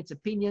the lenient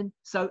opinion.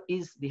 So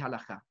is the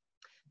halakha.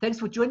 Thanks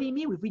for joining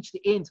me. We've reached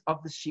the end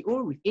of the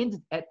shiur. We've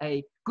ended at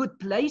a good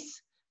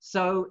place.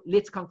 So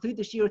let's conclude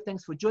the shiur.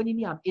 Thanks for joining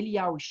me. I'm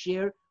Eliyahu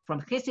Sher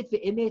from Chesed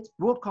Ve'emet,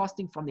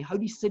 broadcasting from the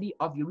holy city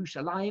of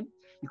Yerushalayim.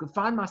 You can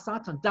find my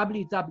site on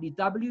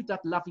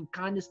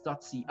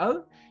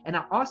www.lovingkindness.co. And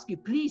I ask you,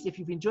 please, if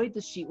you've enjoyed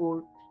this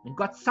shiur and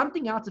got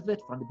something out of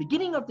it from the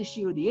beginning of the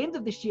shiur, the end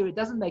of the shiur, it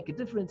doesn't make a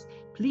difference.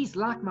 Please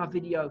like my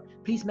video.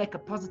 Please make a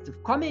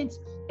positive comment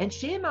and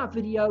share my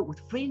video with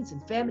friends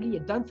and family.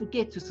 And don't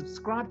forget to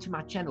subscribe to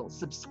my channel.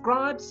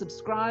 Subscribe.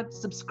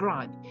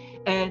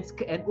 And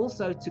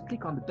also to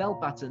click on the bell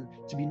button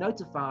to be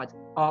notified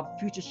of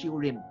future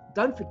shiurim.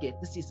 Don't forget,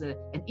 this is an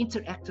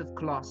interactive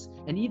class.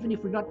 And even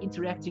if we're not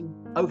interacting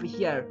over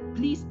here,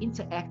 please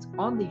interact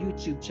on the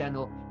YouTube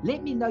channel.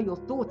 Let me know your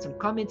thoughts and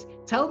comments.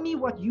 Tell me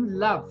what you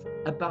love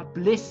about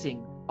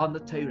blessing on the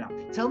Torah.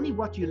 Tell me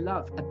what you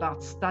love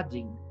about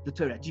studying the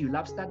Torah. Do you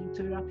love studying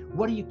Torah?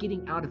 What are you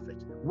getting out of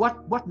it?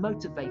 What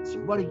motivates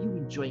you? What are you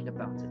enjoying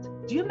about it?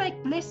 Do you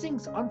make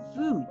blessings on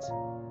food?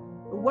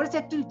 What does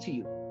that do to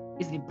you?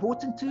 Is it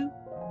important to?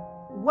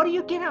 What do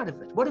you get out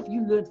of it? What have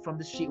you learned from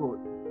the shiur?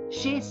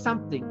 Share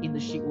something in the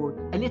shiur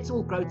and let's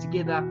all grow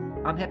together.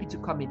 I'm happy to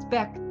comment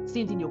back,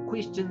 send in your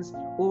questions,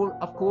 or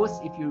of course,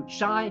 if you're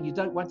shy and you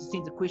don't want to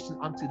send a question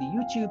onto the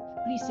YouTube,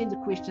 please send a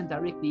question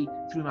directly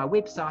through my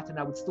website and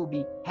I would still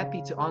be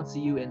happy to answer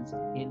you and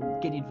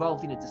get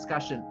involved in a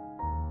discussion.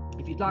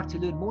 If you'd like to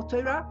learn more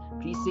Torah,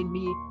 please send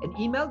me an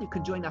email. You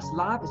can join us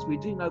live as we're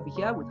doing over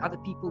here with other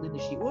people in the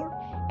shiur.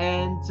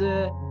 And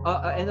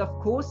of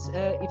course,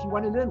 if you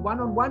want to learn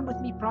one-on-one with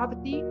me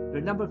privately, there are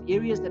a number of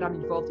areas that I'm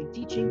involved in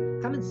teaching.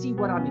 Come and see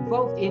what I'm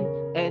involved in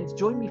and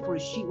join me for a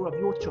shiur of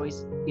your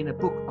choice in a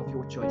book of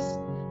your choice.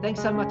 Thanks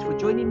so much for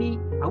joining me.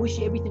 I wish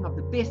you everything of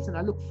the best and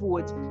I look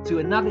forward to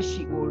another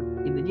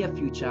shiur in the near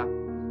future.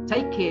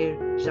 Take care.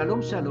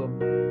 Shalom, shalom.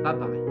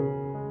 Bye-bye.